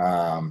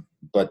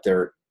 but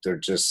they're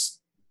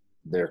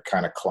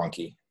kind of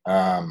clunky.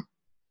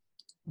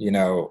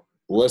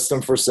 List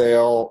them for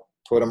sale,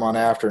 put them on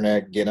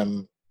Afternic, get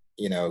them,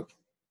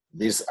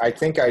 these, I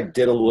think I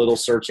did a little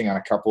searching on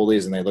a couple of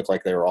these and they look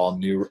like they were all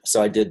new.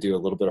 So I did do a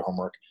little bit of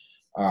homework.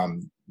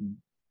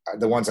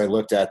 The ones I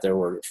looked at, there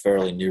were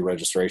fairly new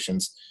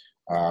registrations,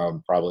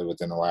 probably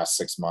within the last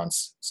 6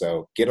 months.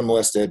 So get them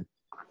listed,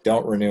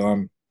 don't renew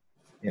them,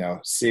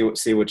 see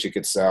what you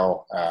could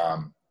sell,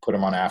 put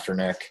them on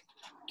Afternic,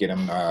 get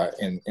them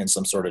in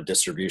some sort of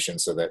distribution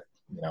so that,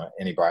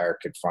 any buyer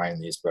could find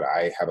these. But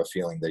I have a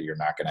feeling that you're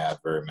not going to have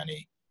very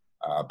many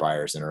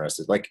buyers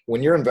interested. Like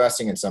when you're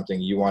investing in something,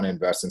 you want to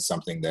invest in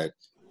something that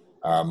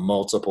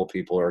multiple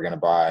people are going to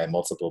buy,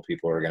 multiple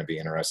people are going to be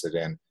interested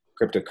in.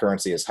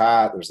 Cryptocurrency is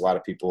hot. There's a lot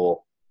of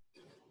people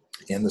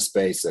in the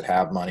space that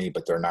have money,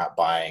 but they're not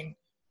buying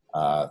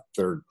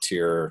third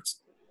tier,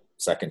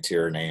 second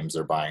tier names.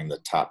 They're buying the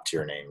top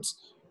tier names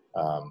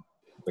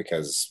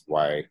because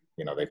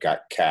they've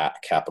got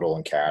capital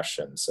and cash.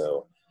 And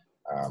so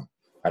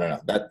I don't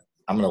know that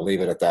I'm going to leave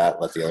it at that.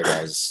 Let the other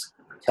guys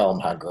tell them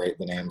how great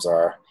the names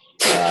are.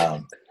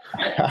 I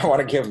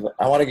want to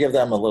give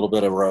them a little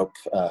bit of rope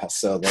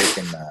so they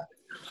can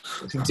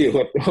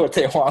do what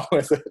they want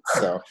with it.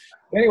 So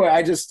anyway,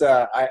 I just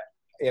there's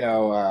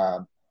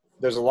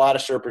a lot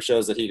of Sherpa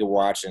shows that he could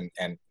watch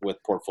and with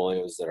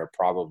portfolios that are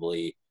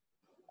probably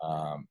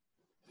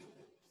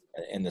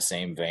in the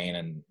same vein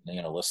and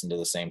listen to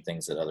the same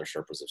things that other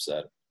Sherpas have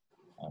said.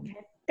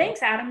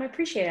 Thanks, Adam. I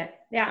appreciate it.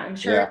 Yeah, I'm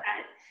sure that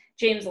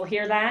James will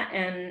hear that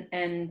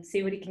and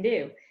see what he can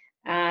do.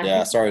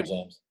 Sorry,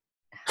 James.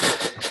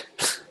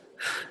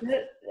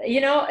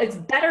 It's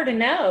better to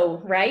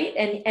know, right?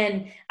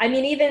 And I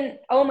mean, even,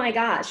 oh my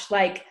gosh,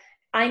 like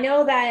I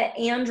know that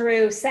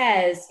Andrew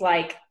says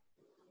like,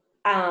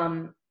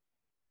 I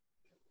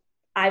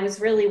was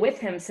really with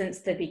him since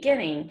the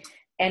beginning.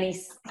 And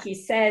he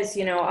says,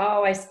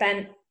 I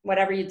spent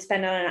whatever you'd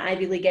spend on an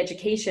Ivy League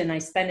education. I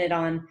spent it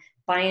on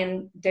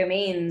buying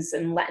domains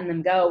and letting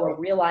them go or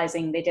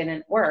realizing they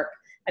didn't work.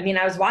 I mean,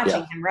 I was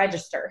watching him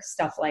register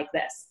stuff like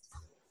this.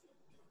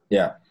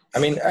 Yeah. I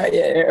mean,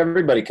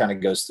 everybody kind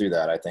of goes through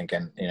that, I think.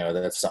 And,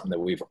 that's something that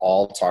we've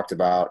all talked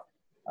about.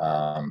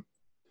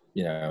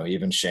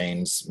 Even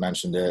Shane's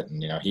mentioned it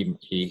and,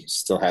 he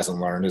still hasn't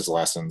learned his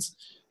lessons.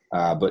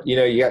 But,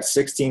 you got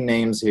 16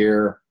 names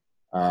here,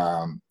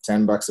 $10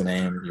 a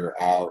name,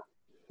 you're out,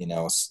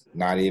 it's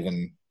not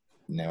even,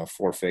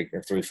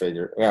 4-figure,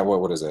 3-figure. Yeah.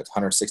 What is it?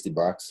 $160,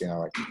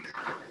 like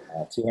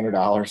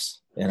 $200,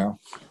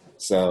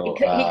 So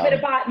he could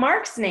have bought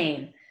Mark's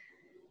name.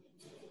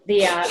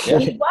 Be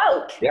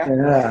woke.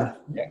 Yeah.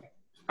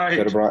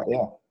 Could have brought,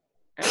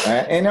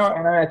 and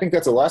I think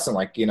that's a lesson.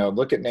 Like,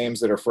 look at names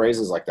that are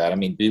phrases like that. I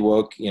mean, be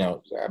woke,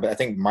 I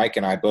think Mike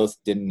and I both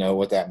didn't know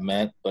what that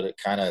meant, but it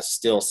kind of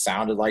still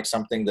sounded like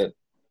something that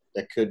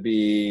could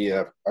be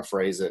a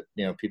phrase that,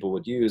 people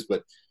would use,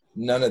 but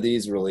none of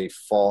these really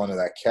fall into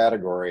that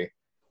category.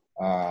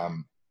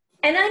 And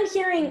I'm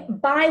hearing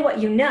buy what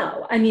you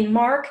know. I mean,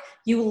 Mark,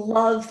 you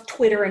love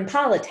Twitter and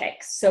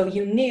politics, so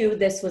you knew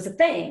this was a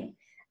thing.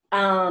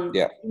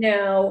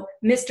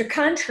 Mr.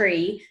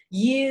 Country,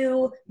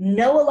 you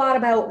know a lot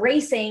about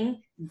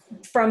racing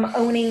from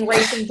owning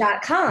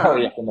racing.com. Oh,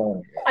 yeah.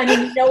 I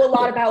mean, you know a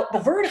lot about the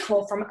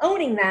vertical from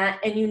owning that,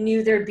 and you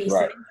knew there'd be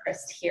some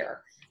interest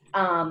here.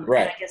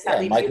 Right. I guess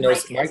that leaves Mike you,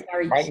 knows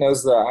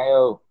the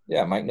IO.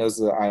 Yeah, Mike knows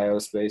the IO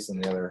space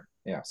and the other.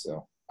 Yeah,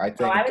 so I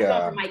think. I would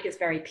go for Mike is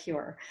very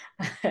pure.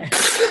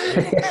 That's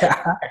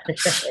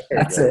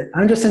it.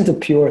 I'm just into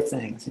pure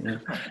things,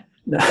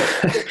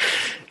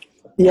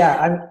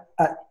 Yeah,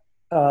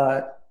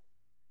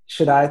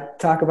 should I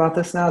talk about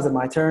this now? Is it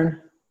my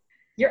turn?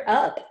 You're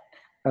up.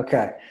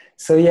 Okay.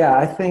 So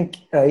I think,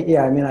 I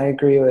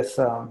agree with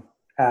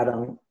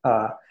Adam.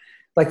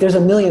 Like there's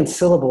a million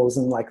syllables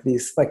in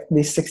these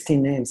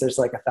 16 names, there's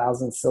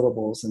 1,000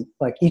 syllables and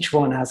each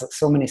one has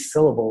so many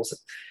syllables.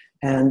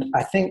 And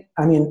I think,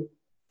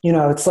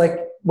 it's like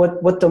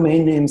what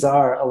domain names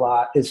are a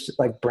lot is just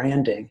like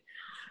branding.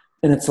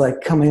 And it's like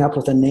coming up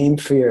with a name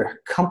for your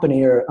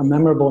company or a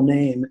memorable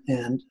name.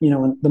 And,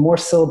 the more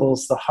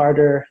syllables, the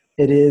harder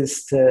it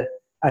is to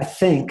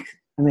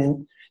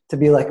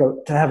be to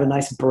have a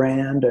nice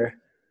brand or,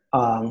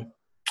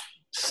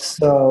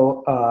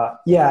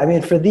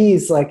 for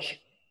these,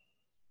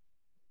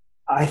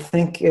 I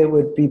think it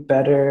would be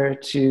better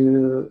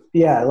to,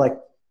 yeah, like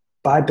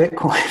buy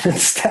Bitcoin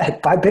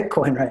instead. Buy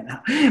Bitcoin right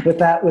now with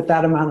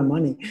that amount of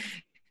money,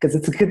 because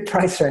it's a good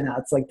price right now.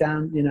 It's like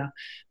down, you know.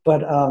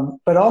 But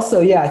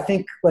also, yeah, I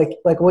think like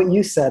what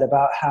you said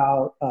about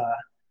how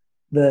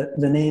the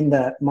name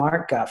that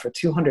Mark got for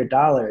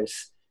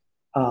 $200,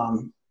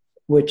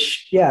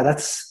 which, yeah,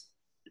 that's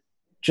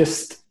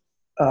just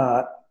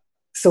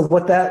so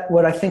what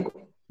I think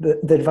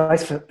the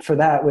advice for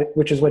that,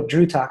 which is what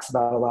Drew talks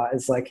about a lot,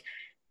 is like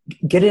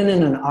get in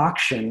an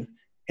auction,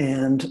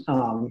 and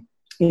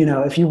you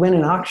know, if you win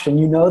an auction,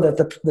 you know that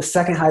the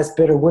second highest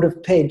bidder would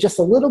have paid just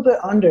a little bit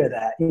under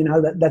that, you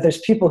know, that there's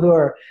people who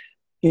are,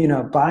 you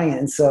know, buying it.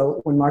 And so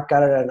when Mark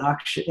got it at an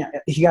auction,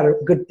 he got a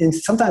good, and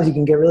sometimes you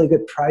can get really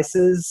good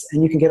prices,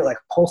 and you can get it like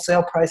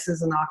wholesale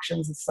prices in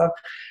auctions and stuff.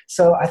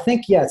 So I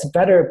think, yeah, it's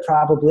better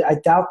probably. I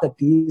doubt that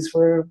these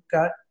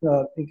got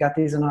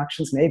these in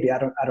auctions. Maybe, I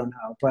don't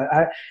know. But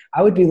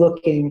I would be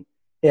looking,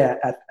 yeah,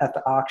 at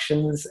the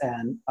auctions.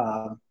 And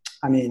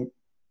I mean,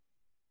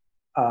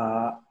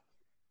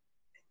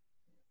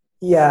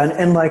 yeah.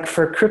 And like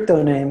for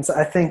crypto names,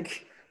 I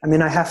think, I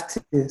mean, I have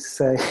to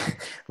say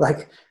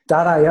like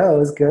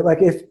 .io is good.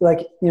 Like if,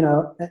 like, you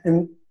know,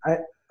 and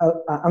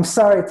I'm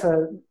sorry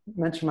to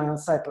mention my own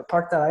site, but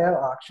Park.io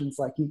auctions,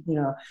 like, you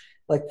know,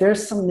 like there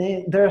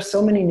are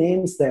so many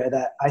names there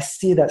that I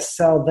see that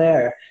sell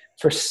there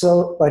for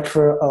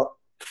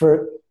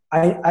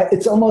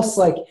it's almost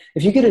like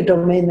if you get a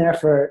domain there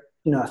for,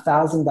 you know,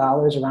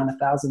 $1,000, around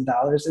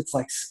 $1,000, it's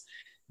like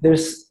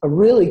there's a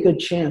really good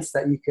chance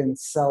that you can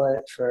sell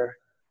it for,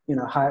 you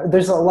know, high.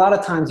 There's a lot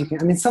of times you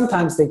can, I mean,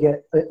 sometimes they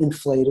get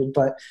inflated,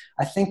 but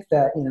I think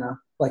that, you know,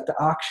 like the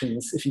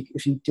auctions, if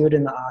you do it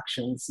in the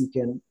auctions, you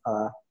can,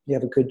 you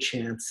have a good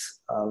chance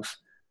of,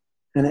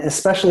 and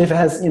especially if it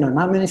has, you know,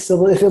 not many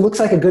civil, if it looks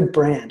like a good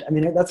brand. I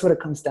mean, that's what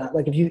it comes down.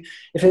 Like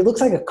if it looks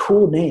like a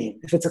cool name,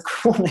 if it's a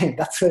cool name,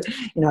 that's what,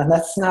 you know, and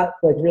that's not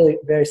like really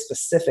very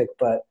specific,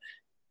 but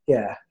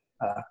yeah.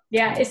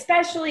 Yeah,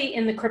 especially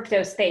in the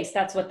crypto space,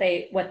 that's what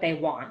they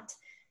want.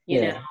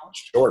 You know,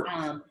 sure.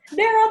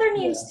 There are other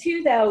names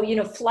too, though. You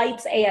know,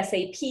 Flights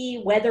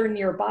ASAP, Weather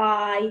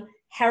Nearby,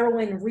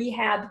 Heroin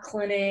Rehab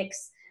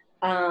Clinics.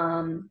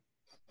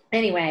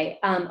 Anyway,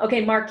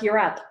 okay, Mark, you're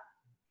up.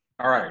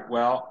 All right.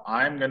 Well,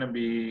 I'm going to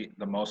be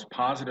the most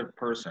positive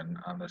person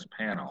on this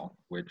panel,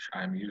 which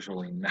I'm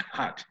usually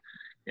not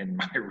in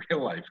my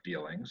real life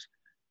dealings.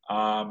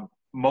 I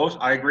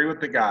agree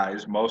with the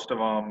guys. Most of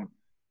them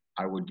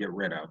I would get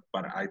rid of,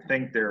 but I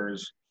think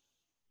there's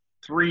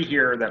 3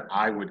 here that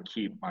I would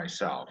keep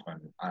myself.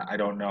 And I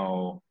don't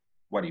know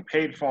what he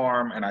paid for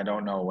them, and I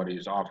don't know what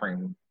he's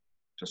offering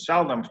to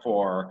sell them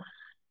for.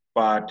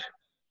 But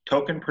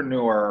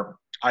Tokenpreneur,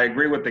 I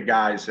agree with the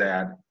guys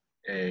that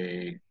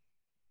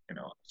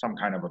some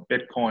kind of a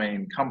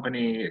Bitcoin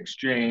company,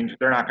 exchange,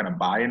 they're not going to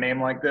buy a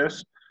name like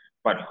this.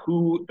 But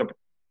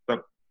the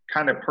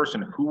kind of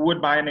person who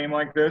would buy a name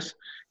like this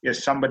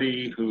is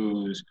somebody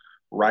who's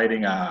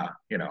writing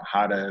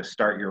how to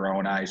start your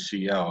own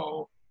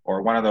ICO,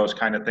 or one of those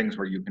kind of things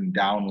where you can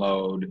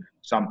download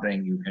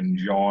something, you can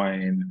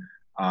join.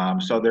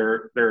 So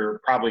they're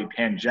probably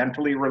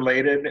tangentially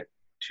related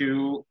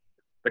to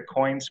the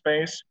coin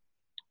space.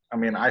 I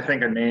mean, I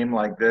think a name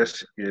like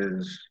this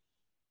is,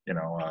 you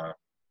know, a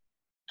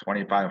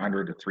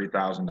 $2,500 to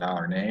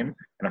 $3,000 name.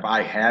 And if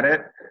I had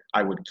it,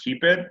 I would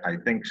keep it. I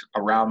think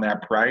around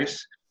that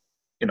price,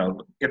 you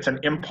know, it's an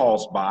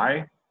impulse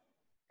buy.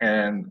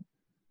 And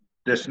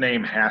this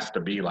name has to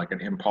be like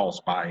an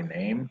impulse buy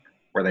name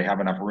where they have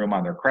enough room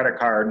on their credit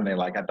card, and they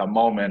like at the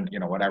moment, you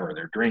know, whatever,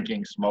 they're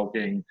drinking,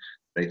 smoking,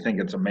 they think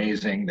it's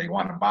amazing, they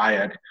want to buy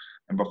it,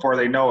 and before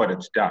they know it,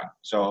 it's done.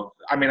 So,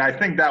 I mean, I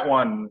think that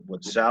one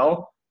would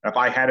sell. If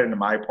I had it in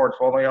my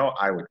portfolio,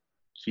 I would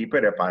keep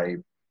it. If I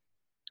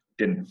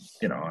didn't,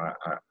 you know,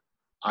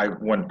 I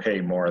wouldn't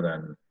pay more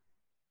than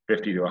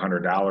 $50 to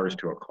 $100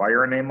 to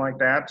acquire a name like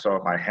that. So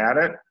if I had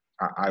it,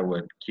 I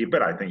would keep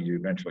it. I think you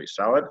eventually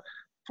sell it.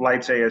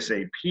 Flights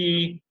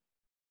ASAP,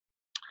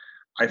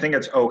 I think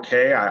it's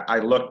okay. I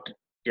looked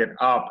it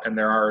up, and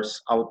there are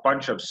a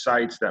bunch of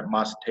sites that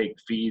must take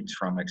feeds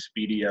from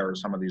Expedia or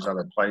some of these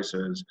other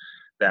places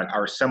that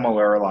are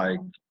similar, like,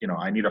 you know,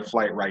 I need a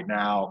flight right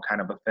now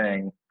kind of a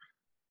thing.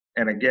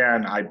 And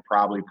again, I'd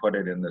probably put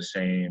it in the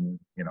same,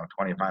 you know,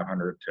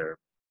 $2,500 to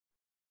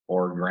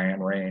 $4,000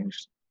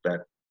 range,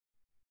 that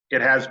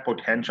it has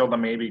potential to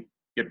maybe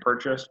get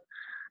purchased.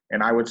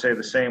 And I would say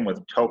the same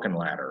with Token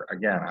Ladder.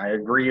 Again, I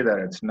agree that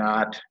it's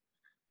not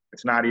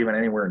even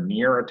anywhere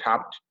near a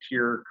top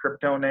tier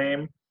crypto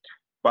name,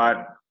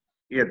 but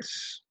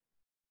it's,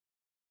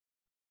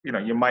 you know,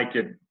 you might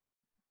get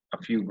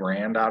a few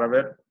grand out of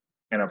it.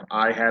 And if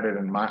I had it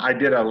in I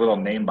did a little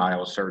name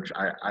bio search.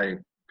 I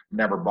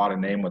never bought a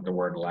name with the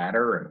word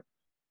ladder,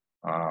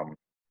 and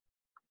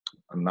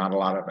not a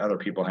lot of other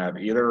people have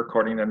either,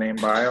 according to name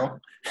bio.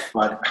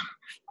 But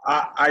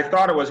I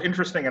thought it was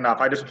interesting enough.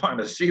 I just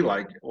wanted to see,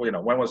 like, you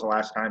know, when was the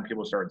last time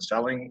people started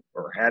selling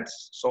or had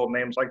sold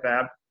names like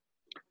that?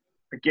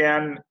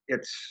 Again,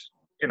 it's,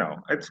 you know,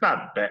 it's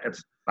not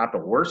not the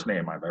worst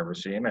name I've ever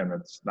seen, and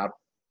it's not,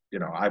 you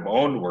know, I've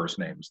owned worse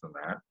names than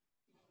that.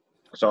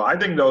 So I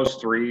think those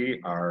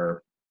three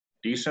are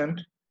decent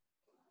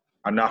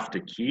enough to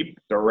keep.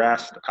 The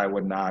rest I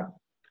would not,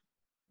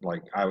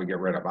 like, I would get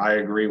rid of. I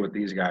agree with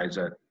these guys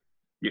that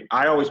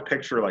I always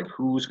picture, like,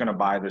 who's going to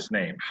buy this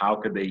name? How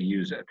could they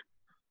use it?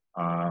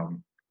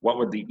 What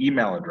would the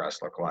email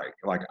address look like?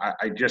 Like,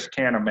 I just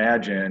can't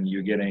imagine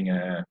you getting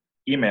an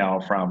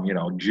email from, you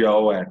know,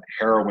 Joe at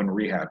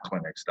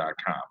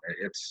heroinrehabclinics.com.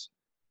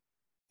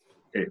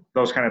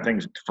 Those kind of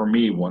things for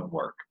me wouldn't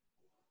work.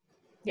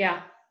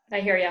 Yeah,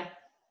 I hear you.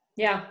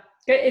 Yeah,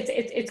 good.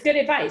 It's good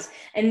advice.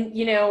 And,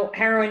 you know,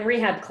 heroin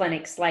rehab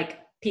clinics, like,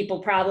 people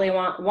probably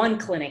want one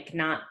clinic,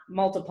 not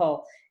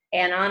multiple.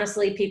 And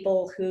honestly,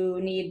 people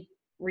who need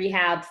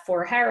rehab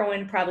for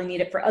heroin probably need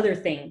it for other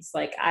things.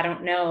 Like, I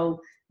don't know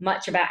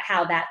much about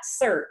how that's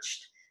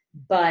searched,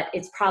 but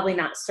it's probably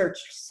not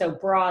searched so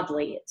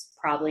broadly. It's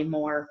probably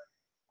more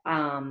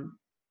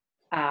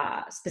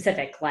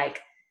specific,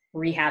 like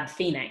Rehab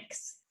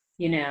Phoenix,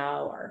 you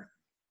know, or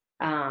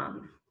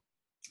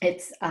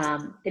it's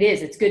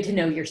good to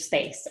know your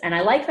space. And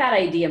I like that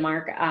idea,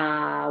 Mark.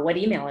 What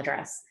email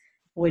address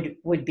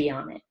would be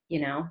on it,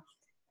 you know?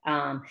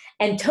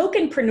 And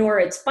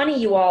Tokenpreneur, it's funny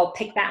you all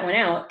picked that one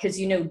out, because,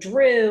 you know,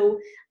 Drew,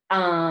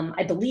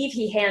 I believe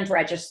he hand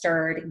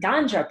registered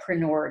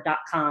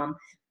ganjapreneur.com,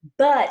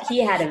 but he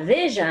had a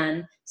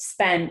vision,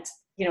 spent,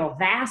 you know, a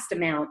vast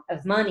amount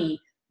of money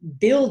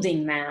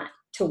building that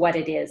to what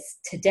it is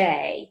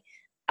today.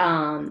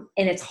 And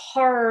it's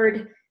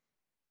hard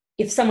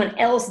if someone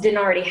else didn't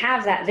already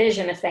have that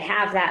vision. If they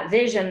have that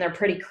vision, they're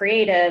pretty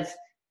creative,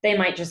 they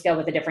might just go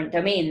with a different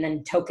domain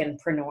than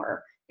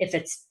Tokenpreneur if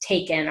it's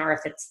taken, or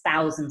if it's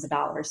thousands of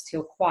dollars to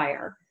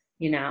acquire,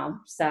 you know.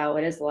 So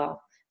it is low.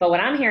 But what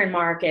I'm hearing,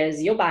 Mark,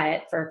 is you'll buy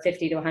it for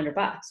 $50 to $100.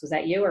 Was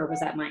that you, or was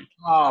that Mike?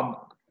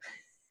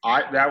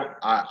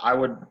 I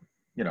would,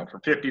 you know, for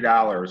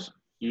 $50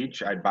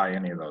 each, I'd buy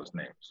any of those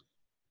names.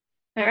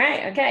 All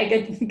right.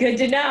 Okay. Good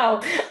to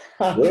know.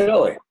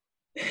 Really?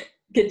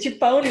 Get your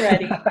phone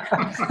ready.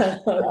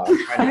 All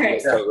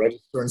right.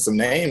 Registering some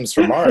names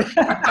for Mark.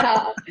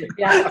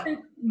 Yeah.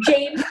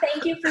 James,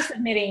 thank you for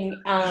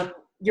submitting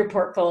your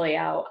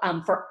portfolio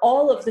for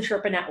all of the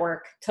Sherpa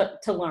Network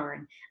to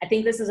learn. I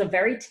think this is a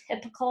very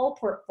typical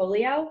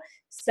portfolio.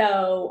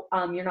 So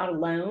you're not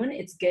alone.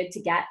 It's good to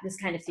get this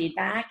kind of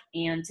feedback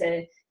and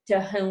to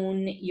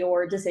hone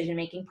your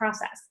decision-making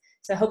process.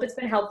 So I hope it's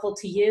been helpful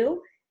to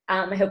you.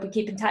 I hope we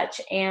keep in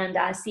touch and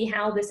see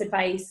how this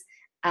advice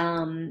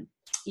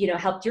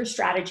helped your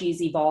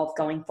strategies evolve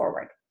going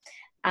forward.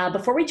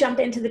 Before we jump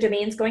into the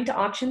domains going to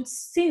auction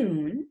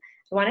soon,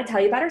 I want to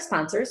tell you about our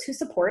sponsors who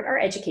support our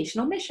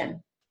educational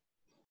mission.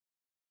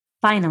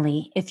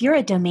 Finally, if you're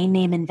a domain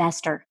name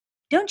investor,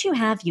 don't you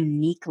have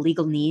unique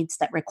legal needs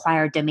that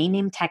require domain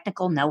name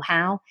technical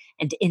know-how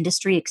and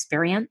industry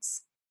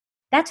experience?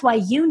 That's why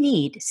you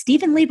need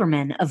Stephen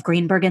Lieberman of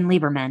Greenberg &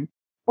 Lieberman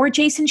or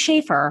Jason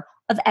Schaefer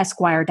of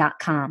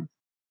Esquire.com.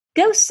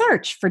 Go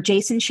search for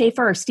Jason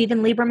Schaefer or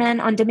Stephen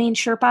Lieberman on Domain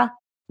Sherpa,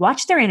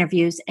 watch their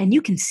interviews, and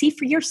you can see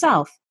for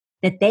yourself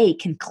that they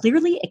can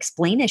clearly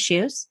explain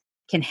issues,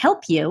 can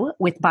help you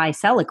with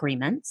buy-sell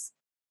agreements,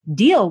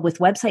 deal with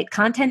website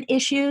content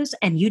issues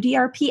and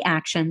UDRP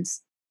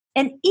actions,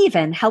 and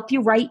even help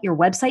you write your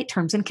website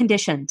terms and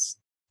conditions.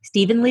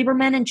 Stephen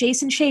Lieberman and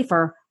Jason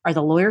Schaefer are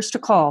the lawyers to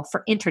call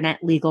for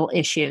internet legal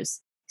issues.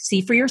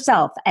 See for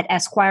yourself at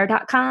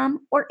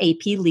Esquire.com or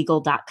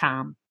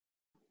APlegal.com.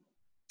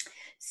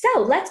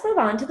 So let's move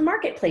on to the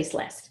marketplace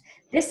list.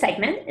 This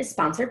segment is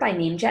sponsored by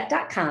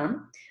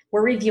Namejet.com.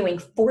 We're reviewing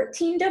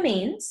 14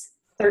 domains,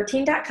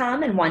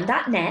 13.com and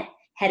 1.net,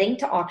 heading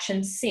to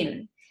auction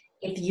soon.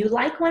 If you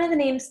like one of the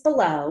names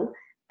below,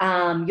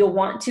 you'll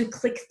want to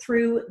click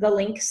through the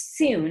link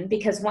soon,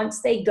 because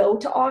once they go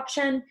to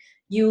auction,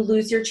 you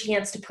lose your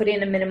chance to put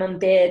in a minimum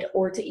bid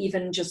or to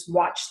even just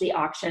watch the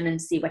auction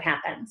and see what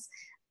happens.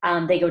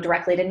 They go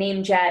directly to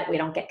Namejet. We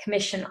don't get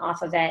commission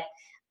off of it.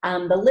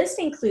 The list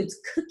includes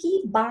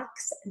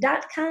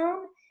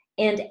cookiebox.com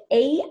and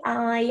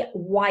AIwire.com.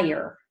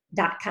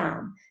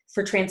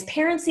 For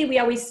transparency, we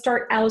always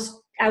start out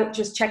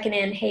just checking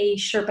in, hey,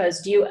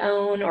 Sherpas, do you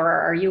own or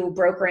are you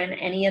brokering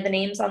any of the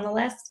names on the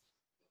list?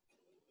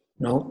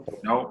 No.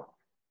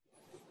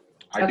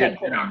 I did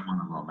bid on one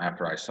of them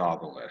after I saw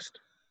the list.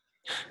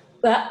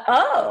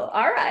 All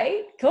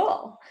right,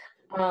 cool.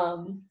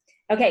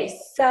 Okay,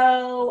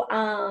 so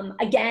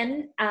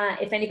again,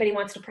 if anybody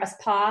wants to press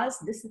pause,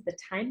 this is the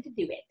time to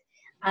do it.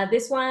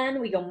 This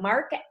one, we go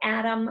Mark,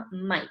 Adam,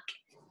 Mike.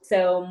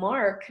 So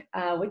Mark,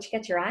 what you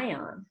got your eye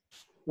on?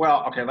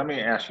 Well, okay, let me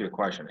ask you a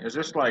question. Is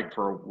this like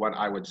for what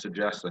I would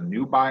suggest a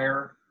new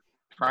buyer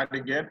try to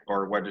get,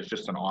 or what is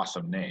just an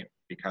awesome name?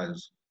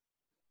 Because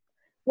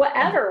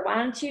whatever, why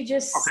don't you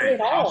just say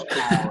it all?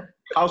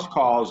 House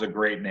Call is a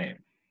great name.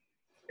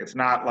 It's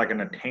not like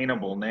an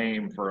attainable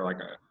name for like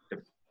if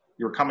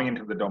you're coming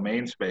into the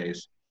domain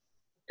space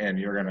and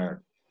you're going to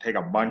take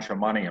a bunch of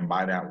money and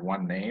buy that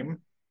one name.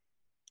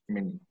 I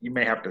mean, you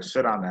may have to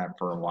sit on that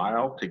for a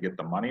while to get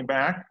the money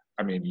back.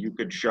 I mean, you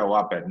could show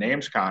up at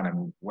NamesCon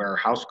and wear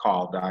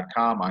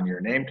housecall.com on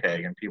your name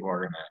tag, and people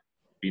are going to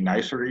be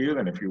nicer to you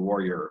than if you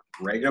wore your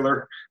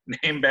regular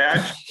name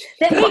badge.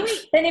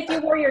 Then if you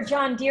wore your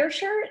John Deere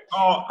shirt?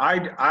 Oh,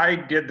 I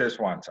did this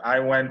once. I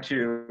went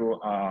to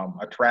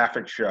a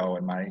traffic show,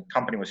 and my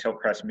company was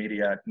Hillcrest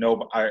Media.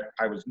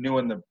 I was new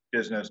in the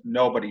business.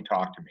 Nobody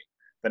talked to me.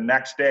 The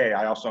next day,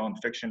 I also owned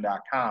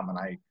Fiction.com, and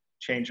I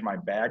changed my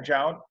badge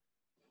out,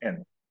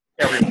 and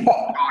everyone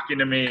was talking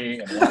to me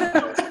and what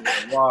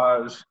it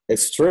was.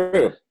 It's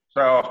true.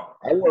 So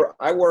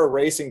I wore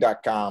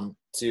Racing.com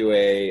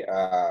to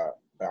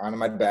on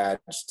my badge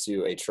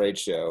to a trade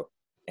show,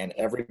 and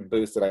every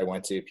booth that I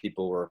went to,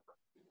 people were,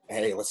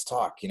 hey, let's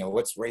talk.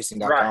 What's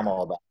Racing.com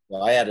all about?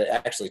 Well, I had to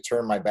actually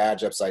turn my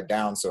badge upside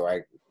down so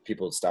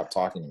people would stop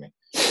talking to me.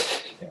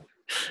 Yeah.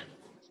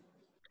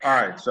 All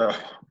right, so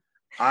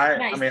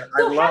nice.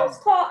 House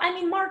call.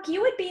 Mark,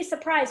 you would be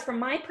surprised. From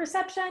my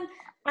perception,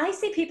 I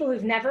see people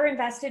who've never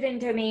invested in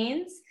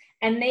domains,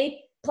 and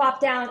they plop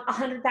down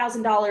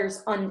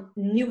 $100,000 on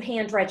new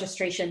hand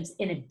registrations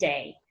in a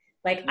day.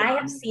 Like, I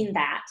have seen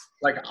that.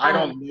 Like, I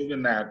don't live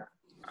in that,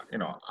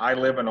 I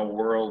live in a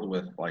world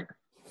with, like,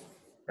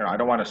 I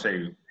don't want to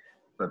say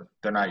that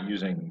they're not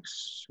using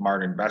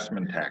smart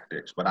investment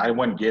tactics, but I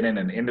wouldn't get in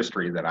an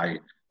industry that I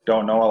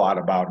don't know a lot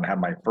about and have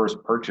my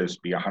first purchase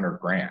be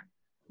 $100,000.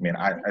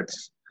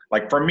 It's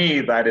like, for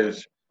me, that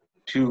is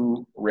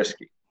too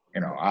risky.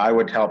 I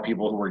would tell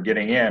people who were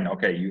getting in,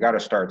 okay, you got to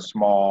start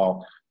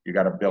small. You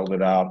got to build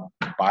it up,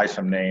 buy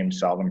some names,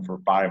 sell them for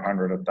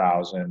 500,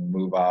 1,000,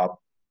 move up.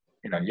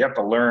 You have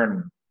to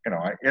learn,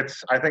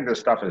 I think this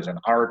stuff is an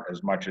art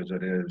as much as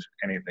it is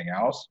anything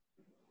else.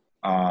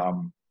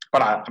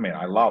 But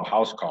I love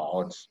House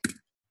Call. It's,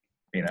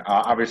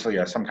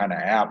 obviously some kind of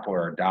app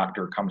where a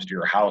doctor comes to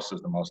your house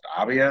is the most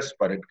obvious,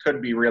 but it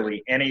could be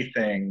really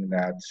anything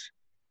that's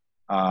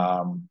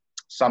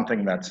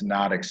something that's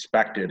not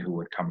expected who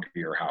would come to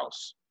your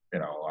house,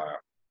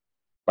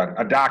 but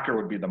a doctor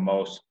would be the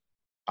most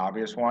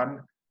obvious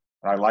one.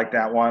 I like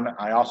that one.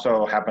 I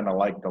also happen to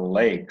like the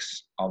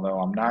Lakes,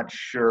 although I'm not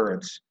sure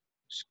it's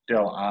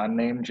still on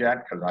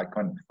NameJet because I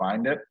couldn't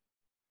find it.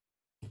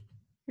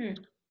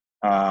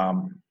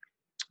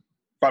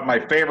 But my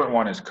favorite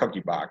one is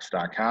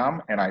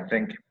cookiebox.com, and I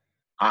think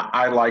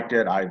I liked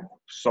it. I've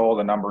sold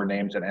a number of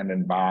names that end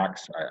in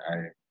box.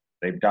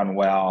 They've done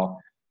well.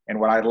 And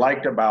what I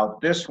liked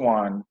about this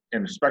one,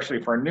 and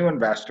especially for a new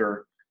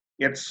investor,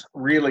 it's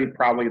really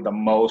probably the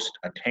most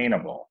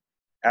attainable.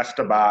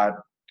 Estabat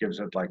gives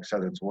it,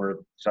 says it's worth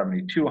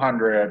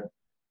 $7,200.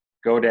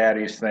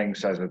 GoDaddy's thing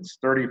says it's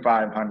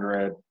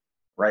 $3,500.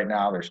 Right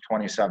now there's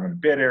 27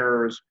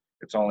 bidders.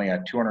 It's only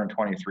at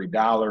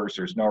 $223.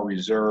 There's no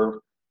reserve,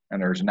 and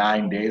there's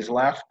 9 days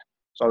left.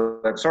 So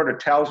that sort of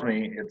tells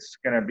me it's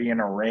going to be in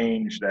a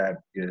range that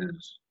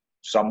is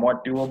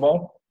somewhat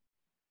doable.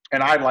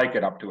 And I like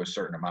it up to a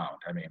certain amount.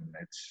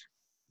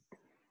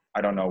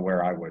 I don't know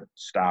where I would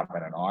stop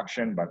at an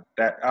auction, but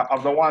that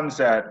of the ones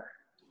that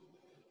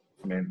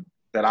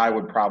I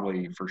would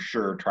probably for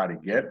sure try to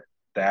get,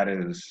 that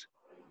is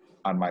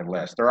on my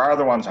list. There are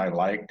other ones I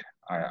liked.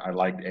 I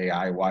liked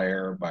AI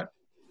Wire, but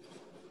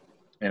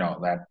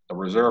that the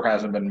reserve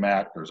hasn't been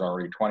met. There's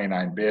already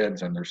 29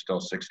 bids and there's still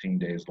 16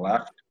 days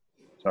left.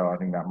 So I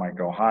think that might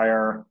go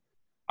higher.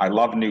 I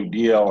love New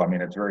Deal.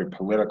 It's very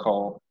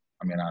political.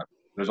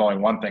 There's only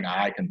one thing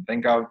I can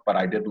think of, but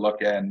I did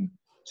look and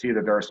see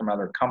that there are some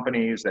other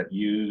companies that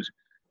use,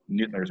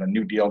 there's a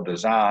New Deal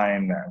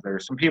design.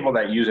 There's some people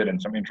that use it in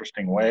some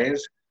interesting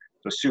ways.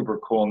 It's a super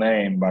cool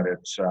name, but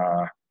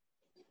I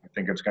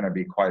think it's going to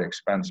be quite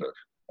expensive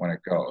when it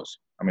goes.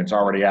 It's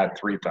already at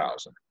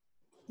 3,000.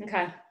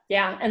 Okay.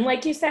 Yeah. And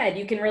like you said,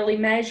 you can really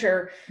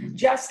measure,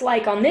 just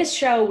like on this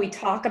show, we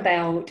talk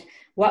about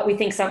what we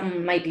think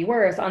something might be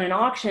worth. On an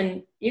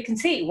auction, you can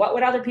see what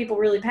would other people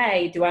really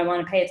pay. Do I want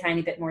to pay a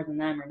tiny bit more than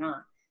them or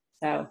not?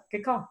 So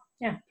good call.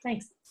 Yeah.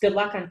 Thanks. Good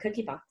luck on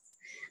Cookiebox.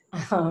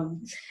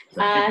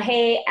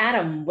 Hey,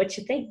 Adam, what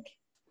you think?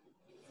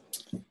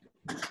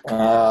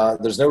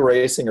 There's no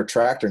racing or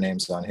tractor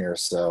names on here.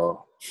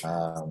 So,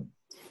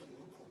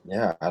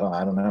 yeah, I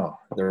don't know.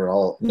 They're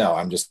all, no,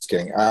 I'm just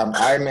kidding.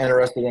 I'm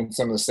interested in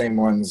some of the same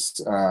ones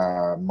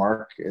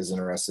Mark is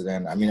interested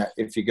in.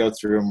 If you go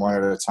through them one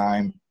at a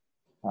time,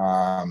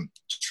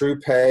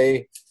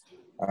 TruePay,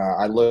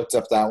 I looked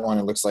up that one.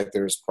 It looks like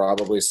there's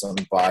probably some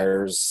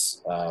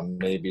buyers,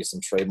 maybe some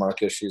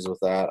trademark issues with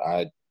that.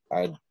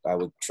 I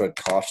would tread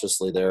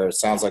cautiously there. It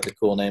sounds like a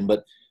cool name,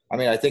 but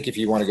I think if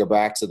you want to go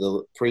back to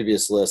the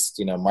previous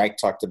list, Mike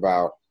talked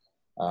about,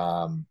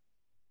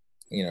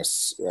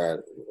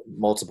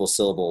 multiple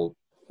syllable,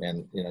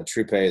 and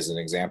TruePay is an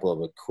example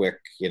of a quick,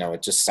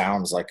 it just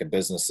sounds like a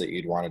business that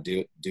you'd want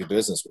to do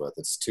business with.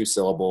 It's 2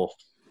 syllable.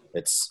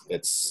 It's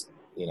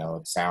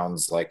it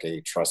sounds like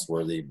a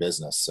trustworthy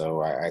business.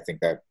 So I think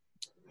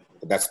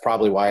that's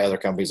probably why other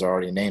companies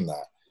already named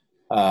that.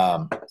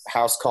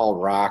 House Call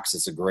Rocks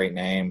is a great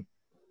name.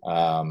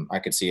 I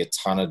could see a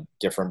ton of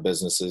different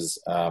businesses.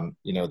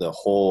 The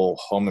whole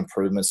home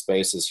improvement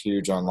space is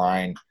huge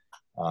online.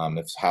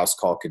 If house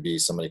call could be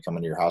somebody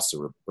coming to your house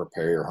to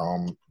repair your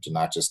home, to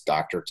not just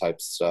doctor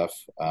type stuff,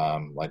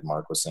 like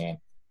Mark was saying.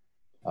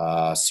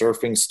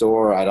 Surfing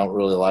store, I don't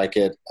really like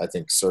it. I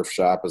think Surf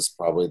Shop is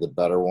probably the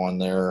better one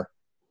there.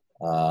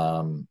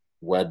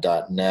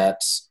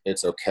 Wed.net,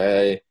 it's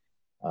okay.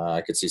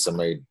 I could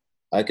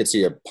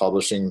see a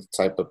publishing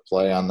type of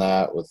play on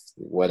that with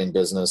wedding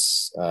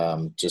business.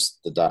 Just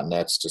the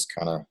 .net's just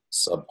kind of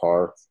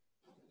subpar.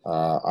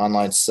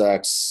 Online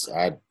sex,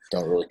 I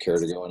don't really care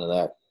to go into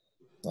that.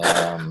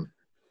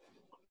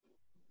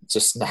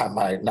 Just not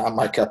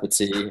my cup of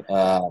tea.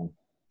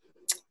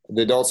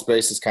 The adult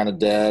space is kind of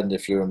dead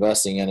if you're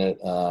investing in it.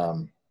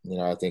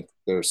 I think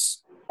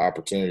there's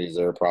opportunities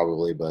there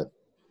probably, but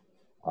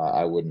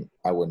I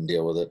wouldn't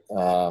deal with it.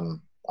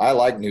 I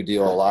like New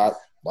Deal a lot.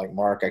 Like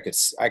Mark,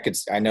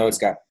 I know it's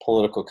got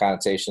political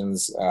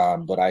connotations,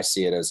 but I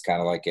see it as kind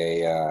of like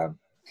a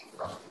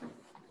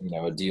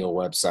deal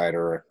website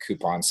or a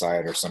coupon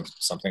site or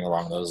something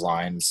along those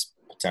lines,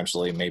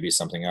 potentially maybe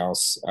something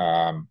else.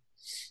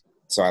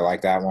 So I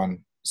like that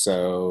one.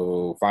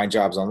 So Find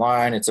Jobs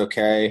Online, it's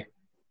okay.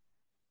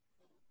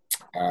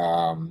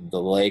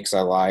 The Lakes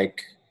I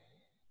like.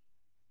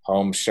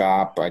 Home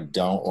Shop I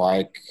don't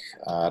like.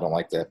 I don't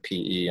like the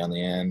PE on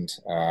the end.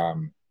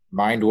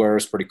 Mindware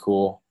is pretty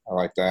cool. I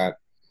like that.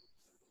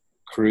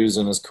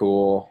 Cruising is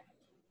cool.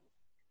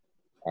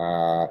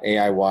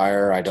 AI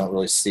Wire, I don't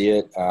really see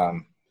it. I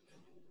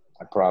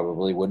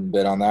probably wouldn't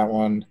bid on that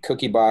one.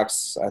 Cookie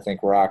Box, I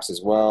think rocks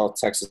as well.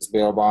 Texas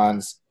Bail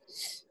Bonds,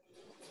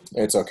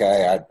 it's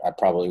okay. I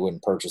probably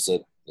wouldn't purchase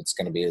it.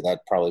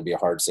 That'd probably be a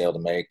hard sale to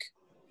make.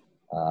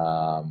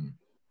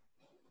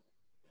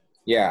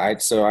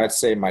 I'd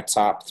say my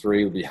top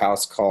three would be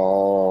House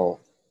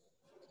Call,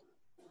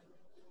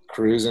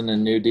 Cruising,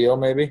 and New Deal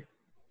maybe,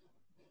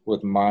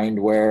 with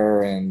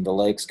Mindware and the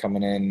Lakes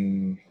coming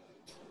in,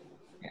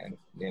 and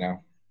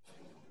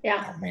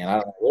Yeah. Oh, man, I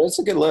don't know. It's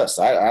a good list.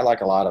 I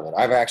like a lot of it.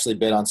 I've actually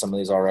bid on some of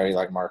these already,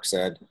 like Mark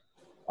said.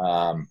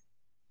 One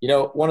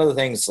of the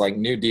things like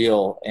New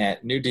Deal,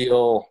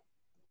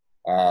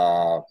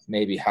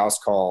 maybe House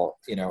Call,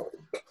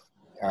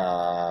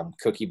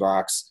 Cookie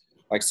Box.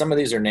 Like some of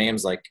these are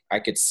names like I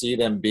could see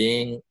them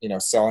being,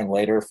 selling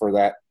later for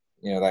that,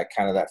 that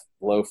kind of that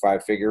low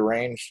 5-figure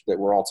range that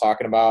we're all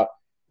talking about.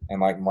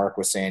 And like Mark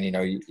was saying,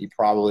 you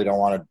probably don't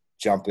want to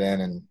jump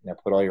in and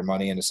put all your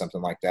money into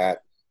something like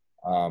that.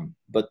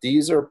 But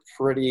these are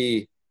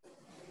pretty,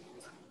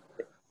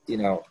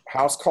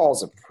 House Call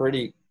is a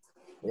pretty,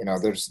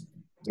 there's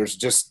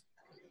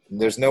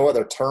no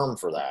other term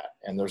for that.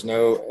 And there's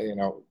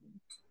no,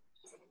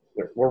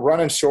 we're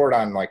running short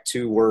on like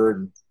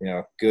 2-word,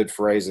 good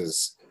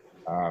phrases.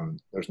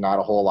 There's not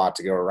a whole lot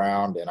to go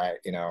around. And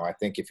I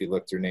think if you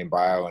look through Name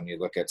Bio and you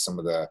look at some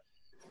of the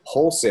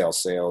wholesale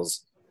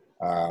sales,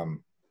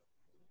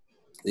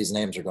 these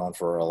names are going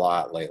for a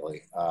lot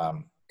lately.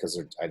 Because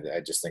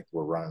I just think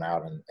we're running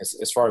out, and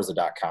as far as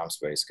the .com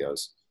space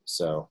goes.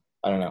 So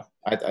I don't know.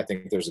 I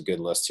think there's a good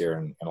list here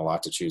and a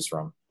lot to choose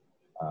from.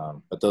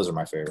 But those are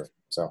my favorite.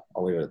 So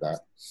I'll leave it at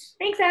that.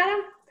 Thanks,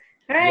 Adam.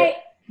 All right,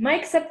 yep.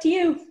 Mike's up to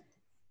you.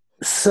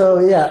 So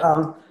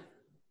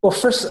well,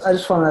 first I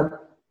just want to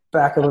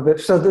back up a bit.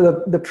 So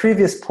the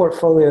previous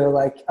portfolio,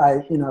 like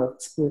I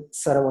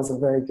said, it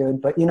wasn't very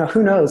good, but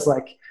who knows?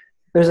 Like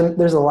there's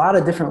a lot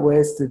of different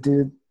ways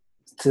to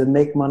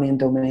make money in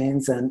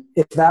domains, and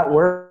if that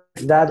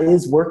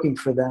is working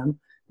for them,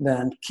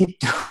 then keep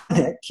doing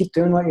it. Keep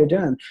doing what you're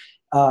doing.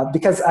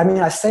 Because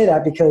I say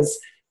that because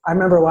I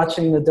remember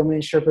watching the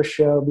Domain Sherpa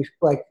show,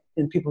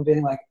 and people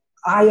being like,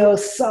 "IO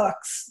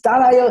sucks.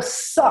 .io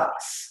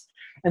sucks,"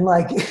 and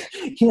like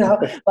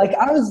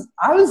I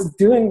was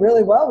doing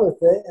really well with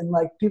it, and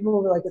like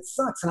people were like, "It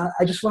sucks," and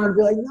I just wanted to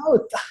be like, "No,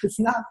 it's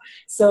not."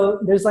 So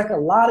there's like a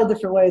lot of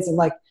different ways, and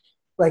like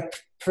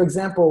for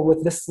example,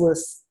 with this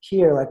list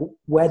here, like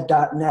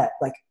Wed.net,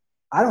 like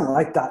I don't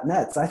like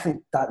 .nets. I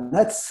think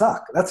 .nets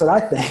suck. That's what I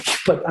think.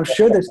 But I'm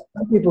sure there's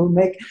some people who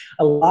make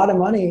a lot of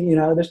money.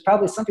 There's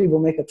probably some people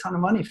who make a ton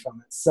of money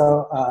from it.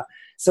 So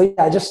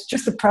yeah,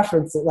 just a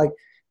preference. Like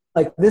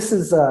this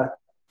is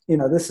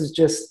this is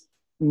just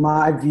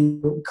my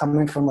view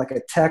coming from like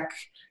a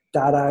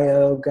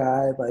tech.io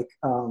guy. Like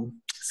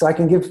so I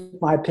can give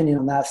my opinion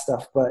on that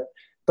stuff. But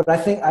I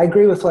think I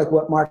agree with like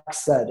what Mark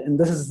said, and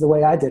this is the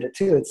way I did it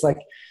too. It's like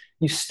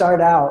you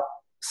start out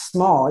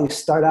small. You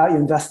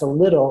invest a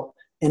little.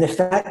 And if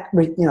that,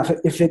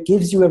 if it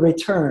gives you a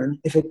return,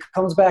 if it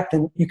comes back,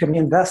 then you can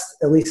reinvest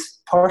at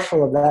least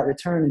partial of that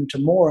return into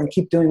more and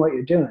keep doing what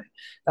you're doing.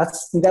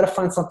 You got to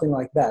find something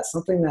like that,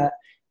 something that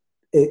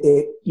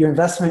your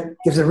investment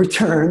gives a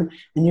return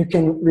and you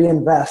can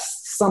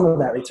reinvest some of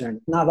that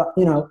return.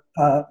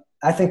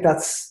 I think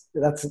that's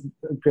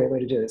a great way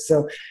to do it.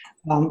 So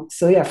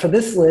yeah, for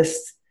this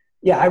list,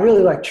 I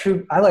really like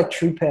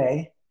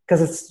TruePay.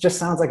 Because it just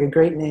sounds like a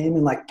great name,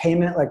 and like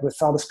payment, like with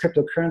all this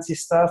cryptocurrency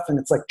stuff, and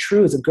it's like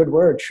true is a good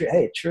word.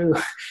 TruePay,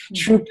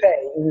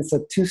 and it's a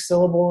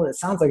 2-syllable. It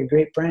sounds like a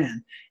great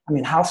brand.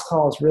 House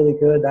Call is really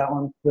good. That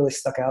one really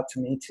stuck out to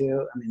me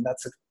too.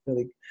 That's a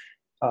really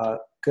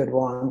good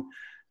one.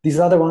 these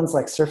other ones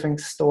like Surfing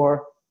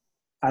Store,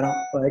 I don't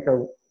like,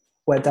 or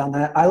went down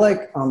that. I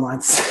like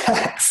online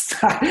sex.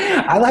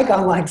 I like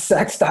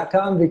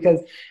onlinesex.com because,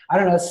 I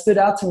don't know, it stood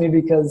out to me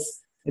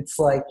because it's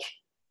like,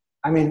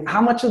 I mean,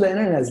 how much of the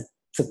internet is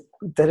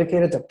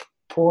dedicated to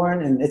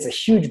porn? And it's a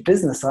huge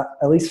business,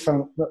 at least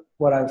from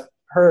what I've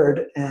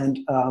heard. And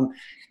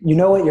you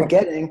know what you're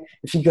getting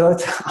if you go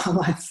to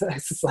online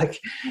sex. It's like,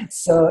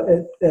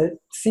 so it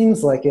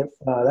seems like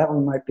that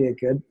one might be a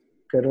good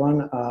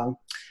one.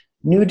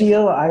 New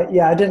Deal,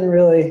 I didn't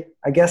really,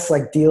 I guess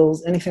like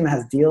deals, anything that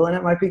has deal in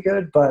it might be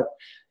good, but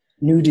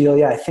New Deal,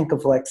 yeah, I think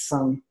of like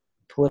some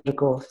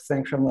political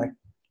thing from like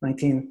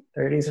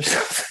 1930s or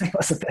something.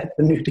 Wasn't that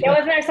the New Deal? Yeah,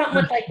 wasn't there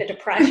something with like the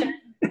Depression?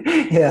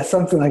 Yeah,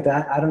 something like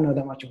that. I don't know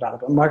that much about it,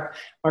 but Mark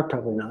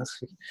probably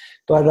knows.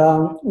 But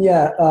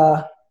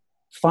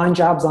find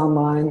jobs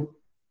online.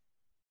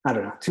 I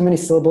don't know, too many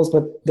syllables,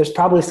 but there's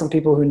probably some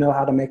people who know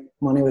how to make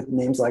money with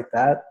names like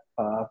that.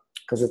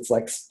 Because it's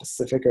like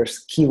specific or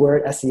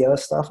keyword SEO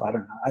stuff. I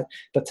don't know.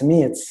 But to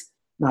me, it's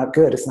not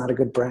good. It's not a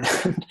good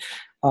brand.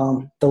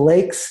 The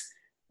lakes,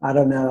 I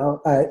don't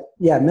know.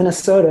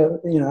 Minnesota,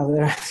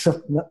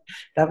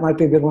 that might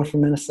be a good one for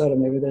Minnesota.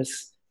 Maybe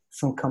there's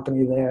some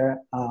company there.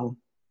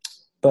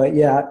 But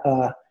yeah,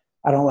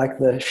 I don't like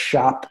the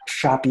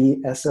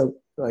shoppy, SO,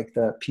 like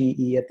the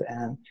PE at the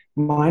end.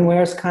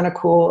 Mindware is kind of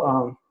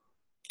cool.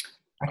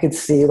 I could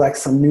see like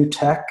some new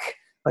tech.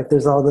 Like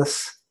there's all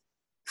this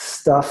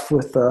stuff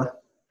with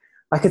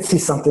I could see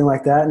something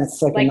like that, and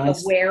it's like a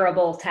nice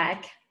wearable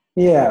tech.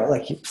 Yeah,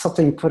 like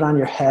something you put on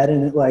your head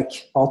and it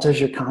like alters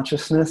your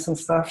consciousness and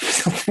stuff,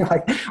 something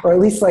like, or at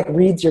least like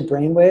reads your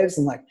brainwaves,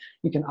 and like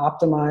you can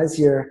optimize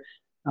your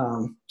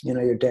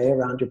your day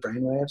around your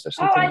brainwaves or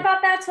something. Oh, I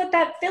thought that's what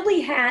that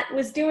Philly hat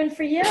was doing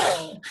for you.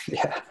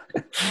 Yeah.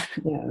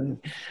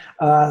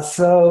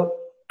 So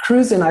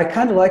Cruisin', I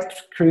kind of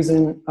liked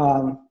Cruisin',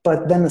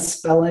 but then the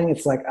spelling,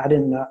 it's like I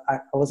didn't know, I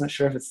wasn't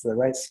sure if it's the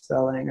right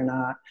spelling or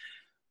not.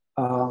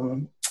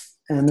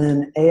 And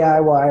then AI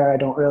Wire, I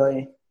don't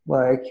really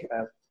like.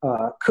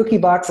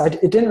 Cookiebox,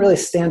 it didn't really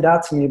stand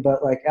out to me,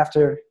 but like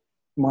after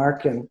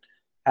Mark and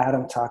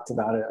Adam talked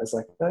about it, I was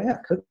like, oh yeah,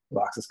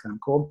 Cookiebox is kind of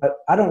cool, but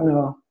I don't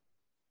know.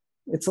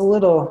 It's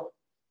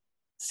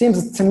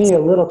seems to me a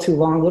little too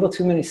long, a little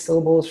too many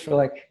syllables for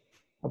like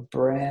a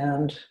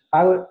brand.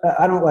 I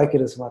don't like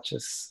it as much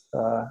as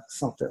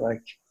something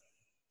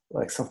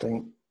like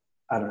something,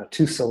 I don't know,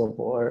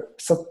 2-syllable or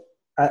so.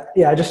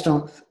 I just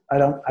don't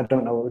know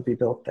what would be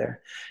built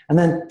there. And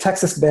then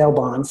Texas bail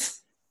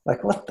bonds,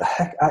 like what the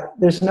heck?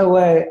 There's no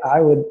way I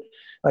would,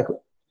 like,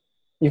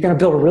 you're going to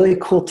build a really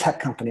cool tech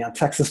company on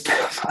Texas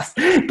bail bonds,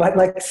 but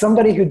like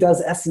somebody who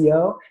does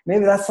SEO,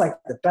 maybe that's like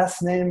the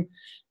best name.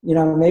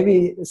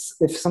 Maybe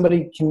if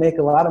somebody can make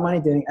a lot of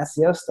money doing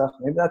SEO stuff,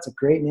 maybe that's a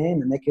great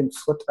name, and they can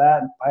flip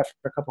that and buy it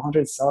for a couple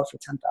hundred, sell it for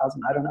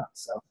 10,000. I don't know.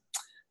 So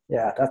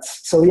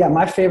yeah,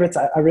 my favorites.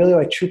 I really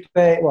like Trupe.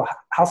 Well,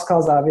 House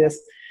Call's obvious,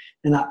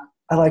 and I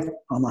like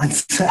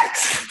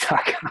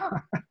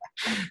onlinesex.com.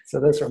 So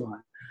those are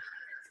mine.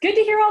 Good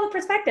to hear all the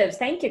perspectives.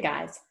 Thank you,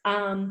 guys.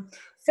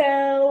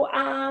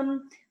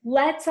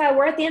 Let's,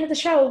 we're at the end of the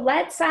show.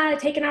 Let's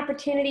take an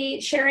opportunity,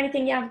 share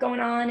anything you have going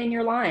on in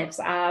your lives,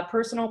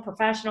 personal,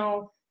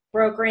 professional,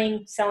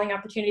 brokering, selling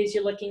opportunities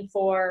you're looking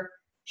for,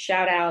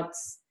 shout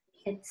outs,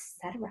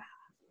 etc.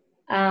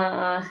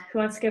 Who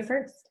wants to go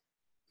first?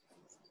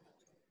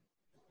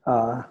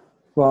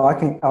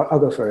 Well, I'll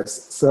go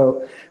first.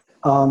 So,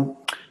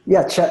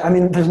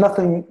 there's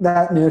nothing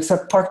that new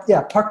except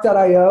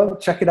Park.io.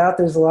 Check it out.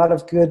 There's a lot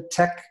of good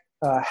tech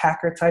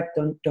hacker type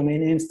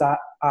domain names,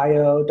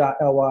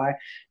 .io.ly.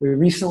 We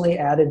recently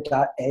added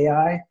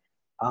 .ai.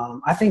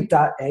 I think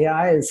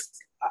 .ai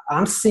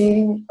I'm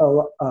seeing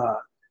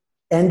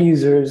end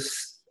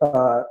users,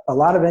 a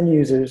lot of end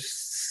users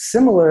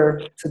similar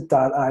to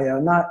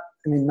 .io. Not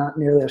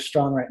nearly as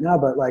strong right now,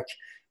 but like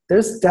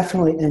there's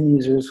definitely end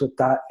users with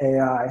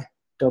 .ai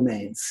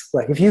domains.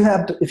 Like if you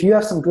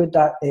have some good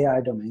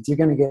 .ai domains, you're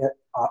going to get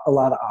a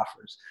lot of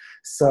offers.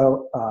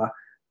 So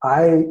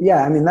I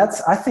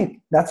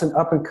think that's an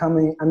up and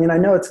coming. I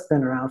know it's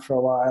been around for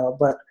a while,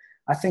 but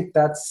I think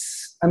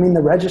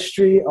the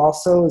registry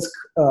also is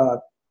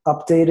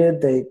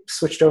updated. They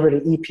switched over to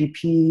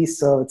EPP,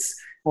 so it's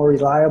more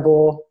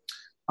reliable.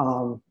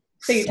 So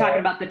you're talking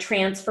about the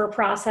transfer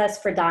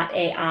process for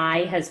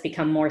 .ai has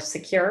become more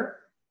secure?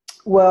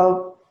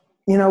 Well,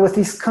 with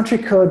these country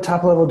code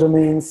top level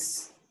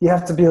domains, you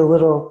have to be a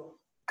little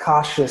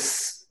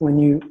cautious when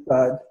you,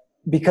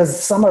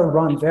 because some are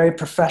run very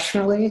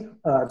professionally,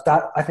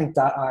 I think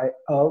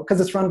 .io, because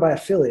it's run by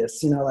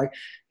affiliates,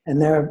 and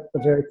they're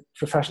very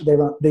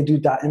professional. They do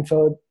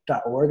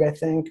 .info.org, I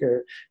think,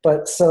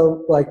 but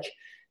so like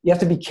you have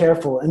to be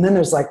careful. And then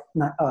there's like,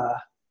 I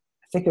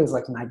think it was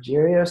like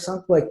Nigeria or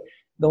something. Like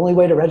the only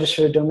way to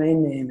register a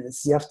domain name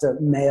is you have to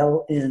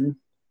mail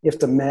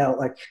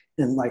like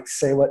and like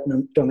say what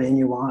domain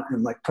you want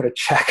and like put a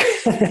check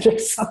or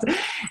something.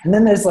 And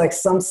then there's like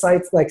some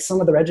sites, like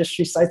some of the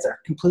registry sites are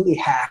completely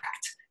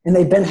hacked, and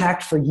they've been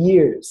hacked for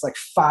years, like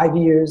 5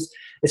 years.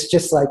 it's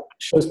just like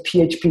shows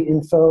PHP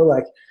info,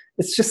 like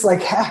it's just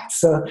like hacked.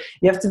 So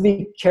you have to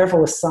be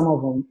careful with some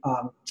of them.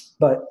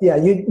 But yeah,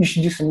 you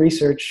should do some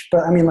research.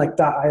 But I mean, like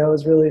 .io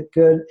is really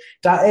good.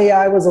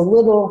 .ai was a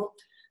little,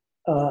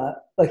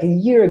 like a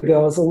year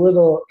ago, it was a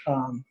little,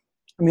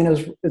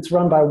 it's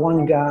run by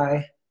one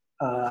guy,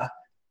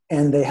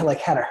 and they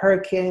had a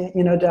hurricane,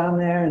 down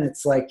there, and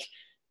it's like,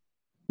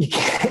 you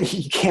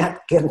can't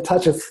get in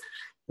touch with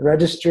the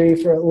registry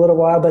for a little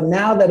while. But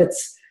now that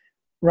it's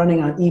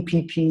running on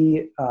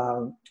EPP,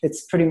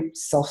 it's pretty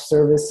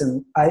self-service,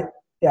 and I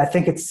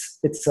think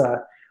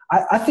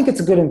I think it's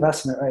a good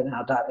investment right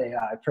now,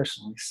 .ai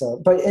personally.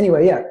 So, but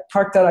anyway, yeah,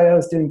 Park.io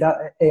is doing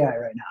 .ai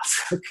right now.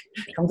 So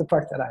come to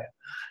Park.io.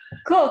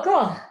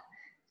 Cool.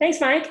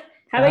 Thanks, Mike.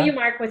 How about you,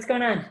 Mark? What's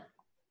going on?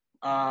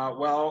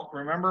 Well,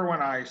 remember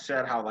when I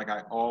said how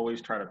I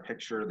always try to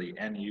picture the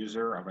end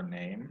user of a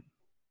name?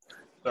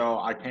 So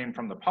I came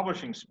from the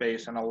publishing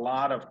space, and a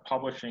lot of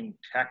publishing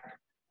tech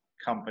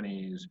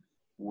companies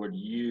would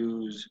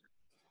use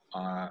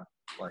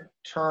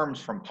terms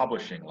from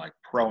publishing, like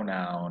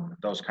pronoun,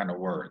 those kind of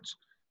words.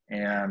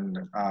 And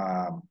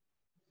a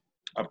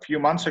few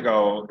months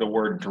ago, the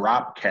word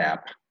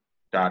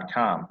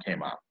dropcap.com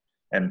came up.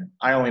 And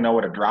I only know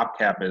what a drop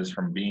cap is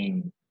from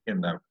being in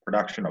the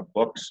production of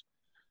books,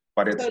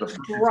 but it's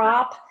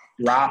drop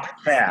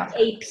cap.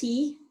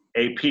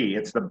 AP.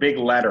 It's the big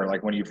letter.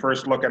 Like when you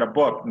first look at a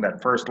book and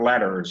that first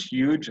letter is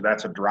huge,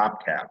 that's a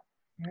drop cap.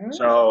 Mm.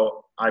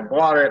 So I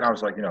bought it and I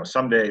was like,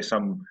 someday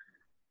some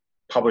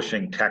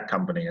publishing tech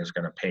company is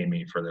going to pay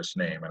me for this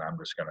name and I'm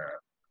just going to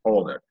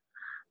hold it.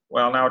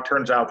 Well, now it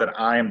turns out that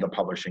I am the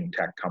publishing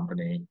tech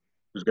company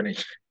who's going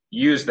to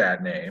use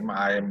that name.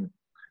 I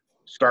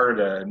started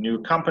a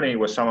new company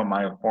with some of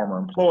my former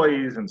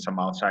employees and some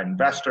outside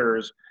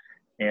investors,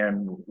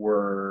 and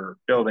we're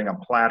building a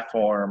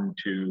platform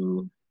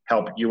to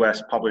help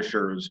U.S.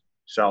 publishers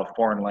sell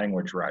foreign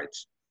language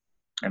rights.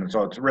 And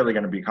so it's really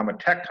going to become a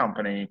tech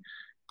company.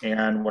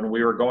 And when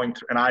we were going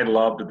through, and I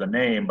loved the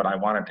name, but I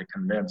wanted to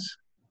convince,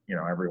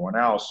 everyone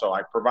else. So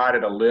I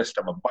provided a list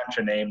of a bunch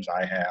of names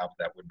I have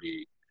that would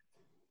be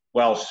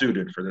well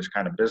suited for this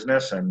kind of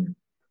business. And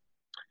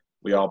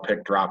we all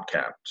picked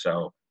DropCap.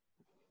 So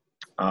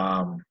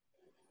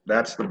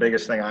that's the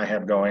biggest thing I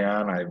have going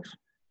on. I've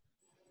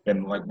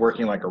been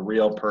working like a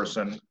real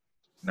person,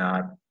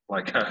 not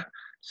like a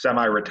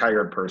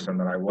semi-retired person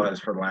that I was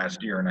for the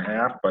last year and a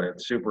half, but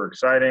it's super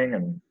exciting.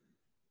 And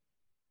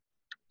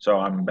so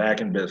I'm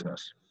back in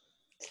business.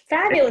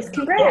 Fabulous.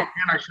 Congrats.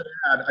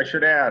 And I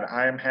should add,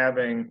 I am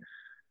having,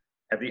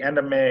 at the end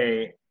of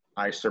May,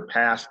 I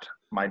surpassed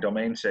my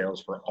domain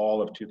sales for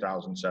all of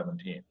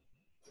 2017.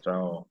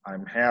 So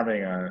I'm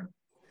having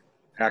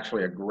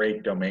actually a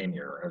great domain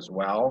year as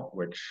well,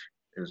 which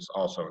is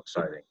also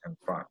exciting and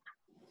fun.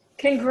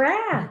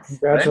 Congrats.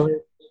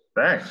 Congratulations.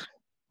 Thanks.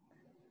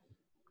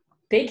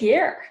 Big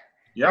year.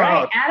 Yeah.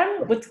 All right,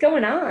 Adam, what's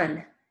going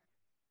on?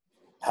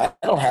 I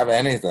don't have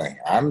anything.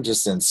 I'm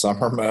just in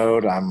summer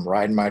mode. I'm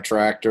riding my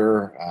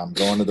tractor. I'm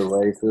going to the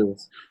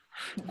races.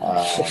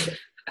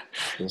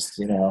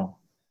 Just,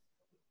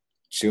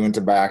 chewing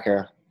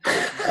tobacco.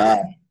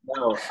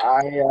 No,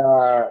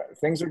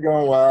 things are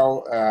going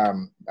well.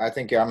 I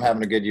think I'm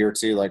having a good year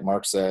too, like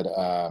Mark said.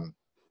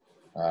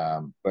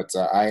 But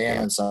I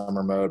am in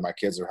summer mode. My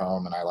kids are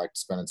home, and I like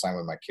spending time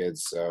with my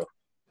kids. So,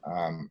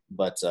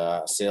 but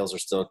sales are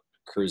still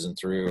cruising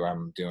through.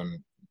 I'm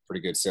doing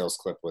pretty good sales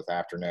clip with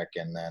Afternic,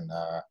 and then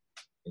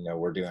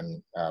we're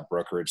doing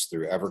brokerage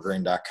through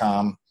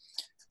Evergreen.com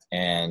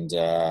and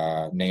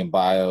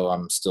NameBio.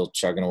 I'm still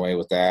chugging away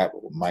with that.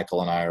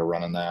 Michael and I are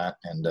running that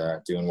and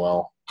doing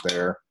well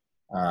there.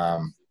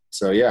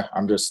 So yeah,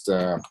 I'm just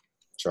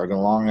chugging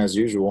along as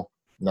usual.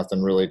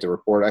 Nothing really to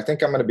report. I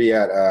think I'm going to be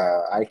at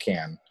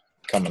ICANN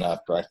coming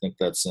up. I think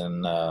that's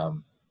in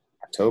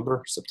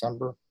October,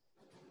 September,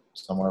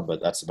 somewhere,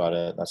 but that's about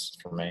it. That's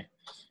for me.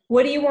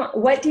 What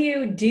do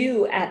you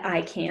do at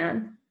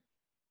ICANN?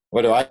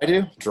 What do I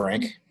do?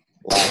 Drink.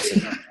 Lots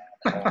of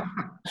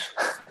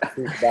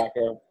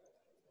tobacco.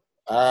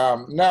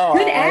 No,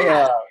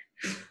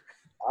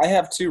 I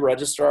have two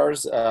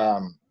registrars.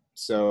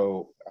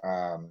 So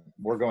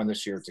we're going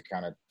this year to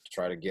kind of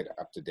try to get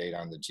up to date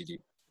on the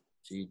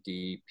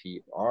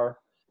GDPR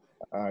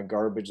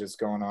garbage that's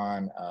going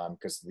on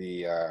because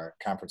the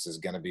conference is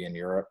going to be in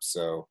Europe.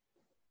 So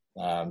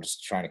I'm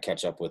just trying to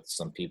catch up with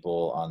some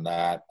people on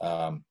that.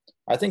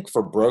 I think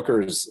for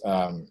brokers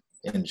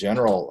in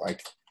general,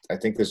 I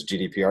think this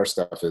GDPR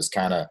stuff has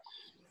kind of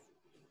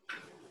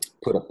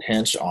put a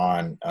pinch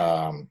on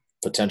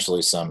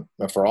potentially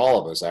for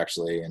all of us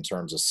actually in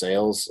terms of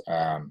sales,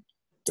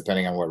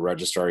 depending on what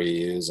registrar you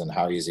use and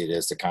how easy it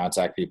is to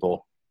contact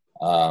people.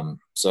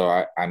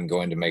 So I'm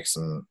going to make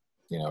some,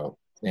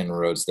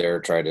 inroads there,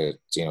 try to,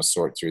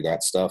 sort through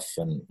that stuff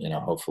and,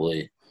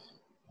 hopefully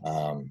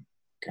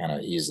kind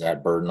of ease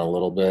that burden a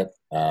little bit.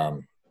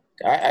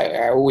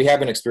 We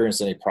haven't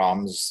experienced any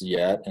problems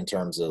yet in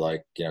terms of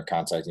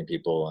contacting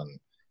people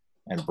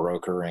and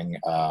brokering.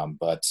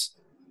 But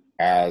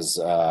as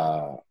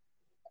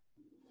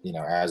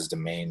as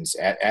domains,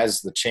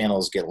 as the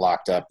channels get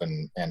locked up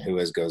and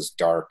Whois goes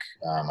dark,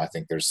 I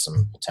think there's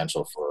some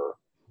potential for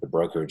the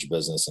brokerage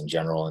business in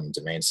general and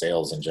domain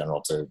sales in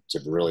general to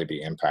really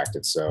be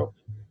impacted. So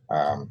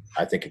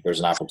I think if there's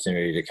an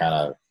opportunity to kind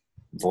of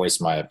voice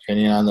my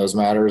opinion on those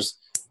matters,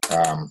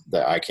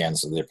 that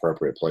ICANN's the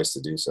appropriate place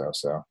to do so.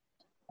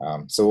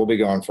 So we'll be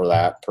going for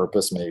that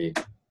purpose, maybe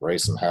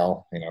raise some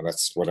hell.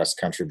 That's what us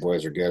country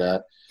boys are good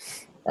at.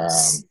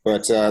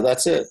 But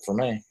that's it for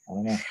me. I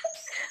don't know.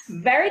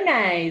 Very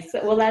nice.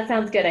 Well, that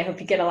sounds good. I hope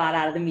you get a lot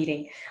out of the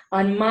meeting.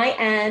 On my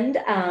end,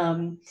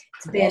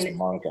 it's been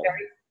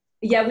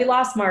yeah, we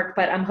lost Mark,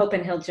 but I'm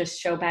hoping he'll just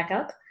show back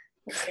up.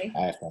 Okay.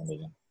 I have fun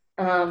meeting.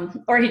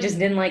 Or he just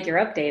didn't like your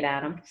update,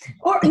 Adam.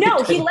 Or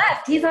no, he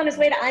left. He's on his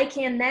way to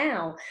ICANN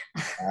now.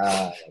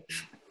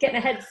 Getting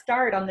a head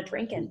start on the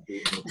drinking.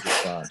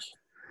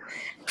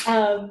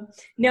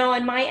 No,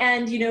 on my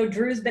end,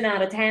 Drew's been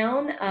out of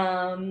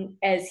town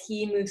as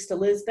he moves to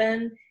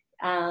Lisbon.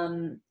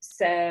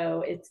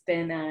 So it's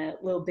been a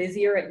little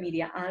busier at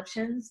Media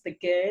Options, but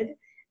good.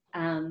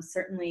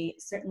 Certainly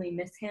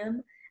miss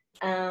him.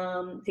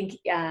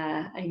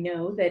 I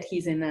know that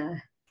he's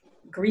in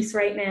Greece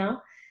right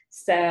now.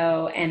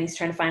 And he's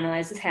trying to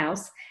finalize his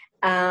house.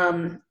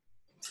 I'm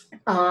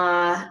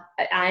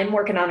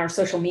working on our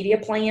social media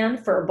plan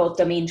for both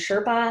Domain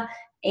Sherpa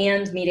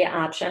and Media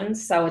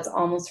Options. So it's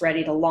almost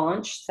ready to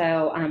launch.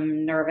 So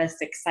I'm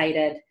nervous,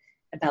 excited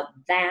about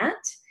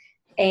that.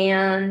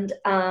 And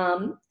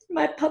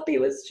my puppy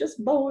was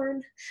just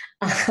born.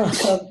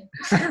 I've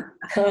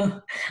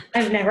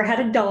never had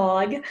a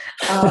dog.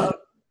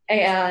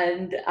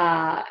 And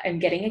I'm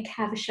getting a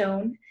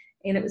Cavachon,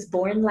 and it was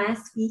born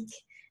last week.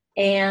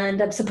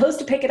 And I'm supposed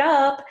to pick it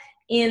up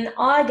in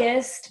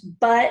August,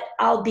 but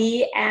I'll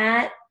be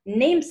at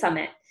Name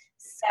Summit.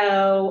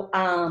 So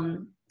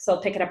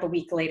I'll pick it up a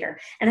week later.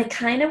 And I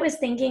kind of was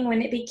thinking,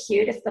 wouldn't it be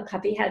cute if the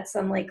puppy had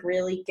some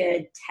really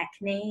good tech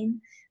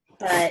name?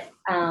 But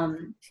I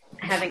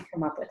haven't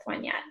come up with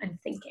one yet. I'm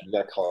thinking. You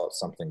got to call it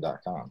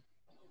something.com.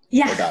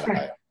 Yeah.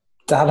 Right.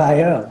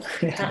 .io.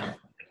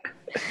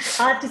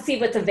 I'll have to see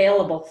what's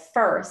available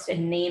first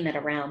and name it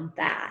around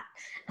that.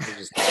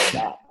 Just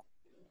dot.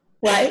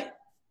 What?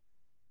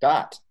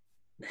 Dot.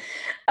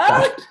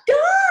 Oh,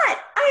 Dot!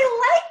 I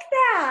like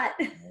that.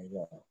 There you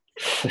go.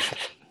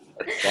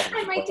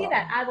 I might do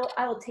that.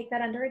 I will take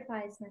that under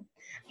advisement.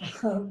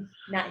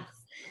 Nice.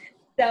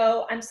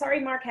 So I'm sorry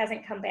Mark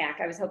hasn't come back.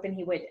 I was hoping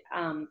he would,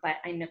 but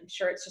I'm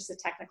sure it's just a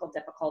technical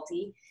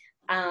difficulty.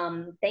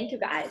 Thank you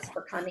guys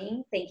for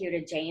coming. Thank you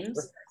to James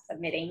for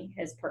submitting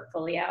his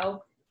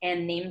portfolio,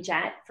 and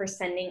NameJet for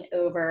sending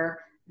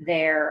over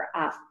their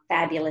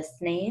fabulous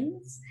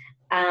names.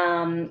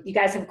 You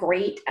guys have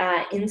great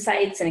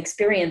insights and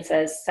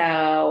experiences,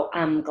 so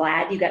I'm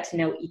glad you got to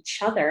know each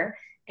other,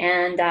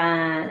 and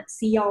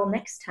see y'all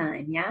next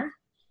time, yeah?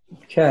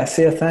 Okay,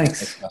 see you,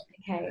 thanks.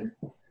 Okay.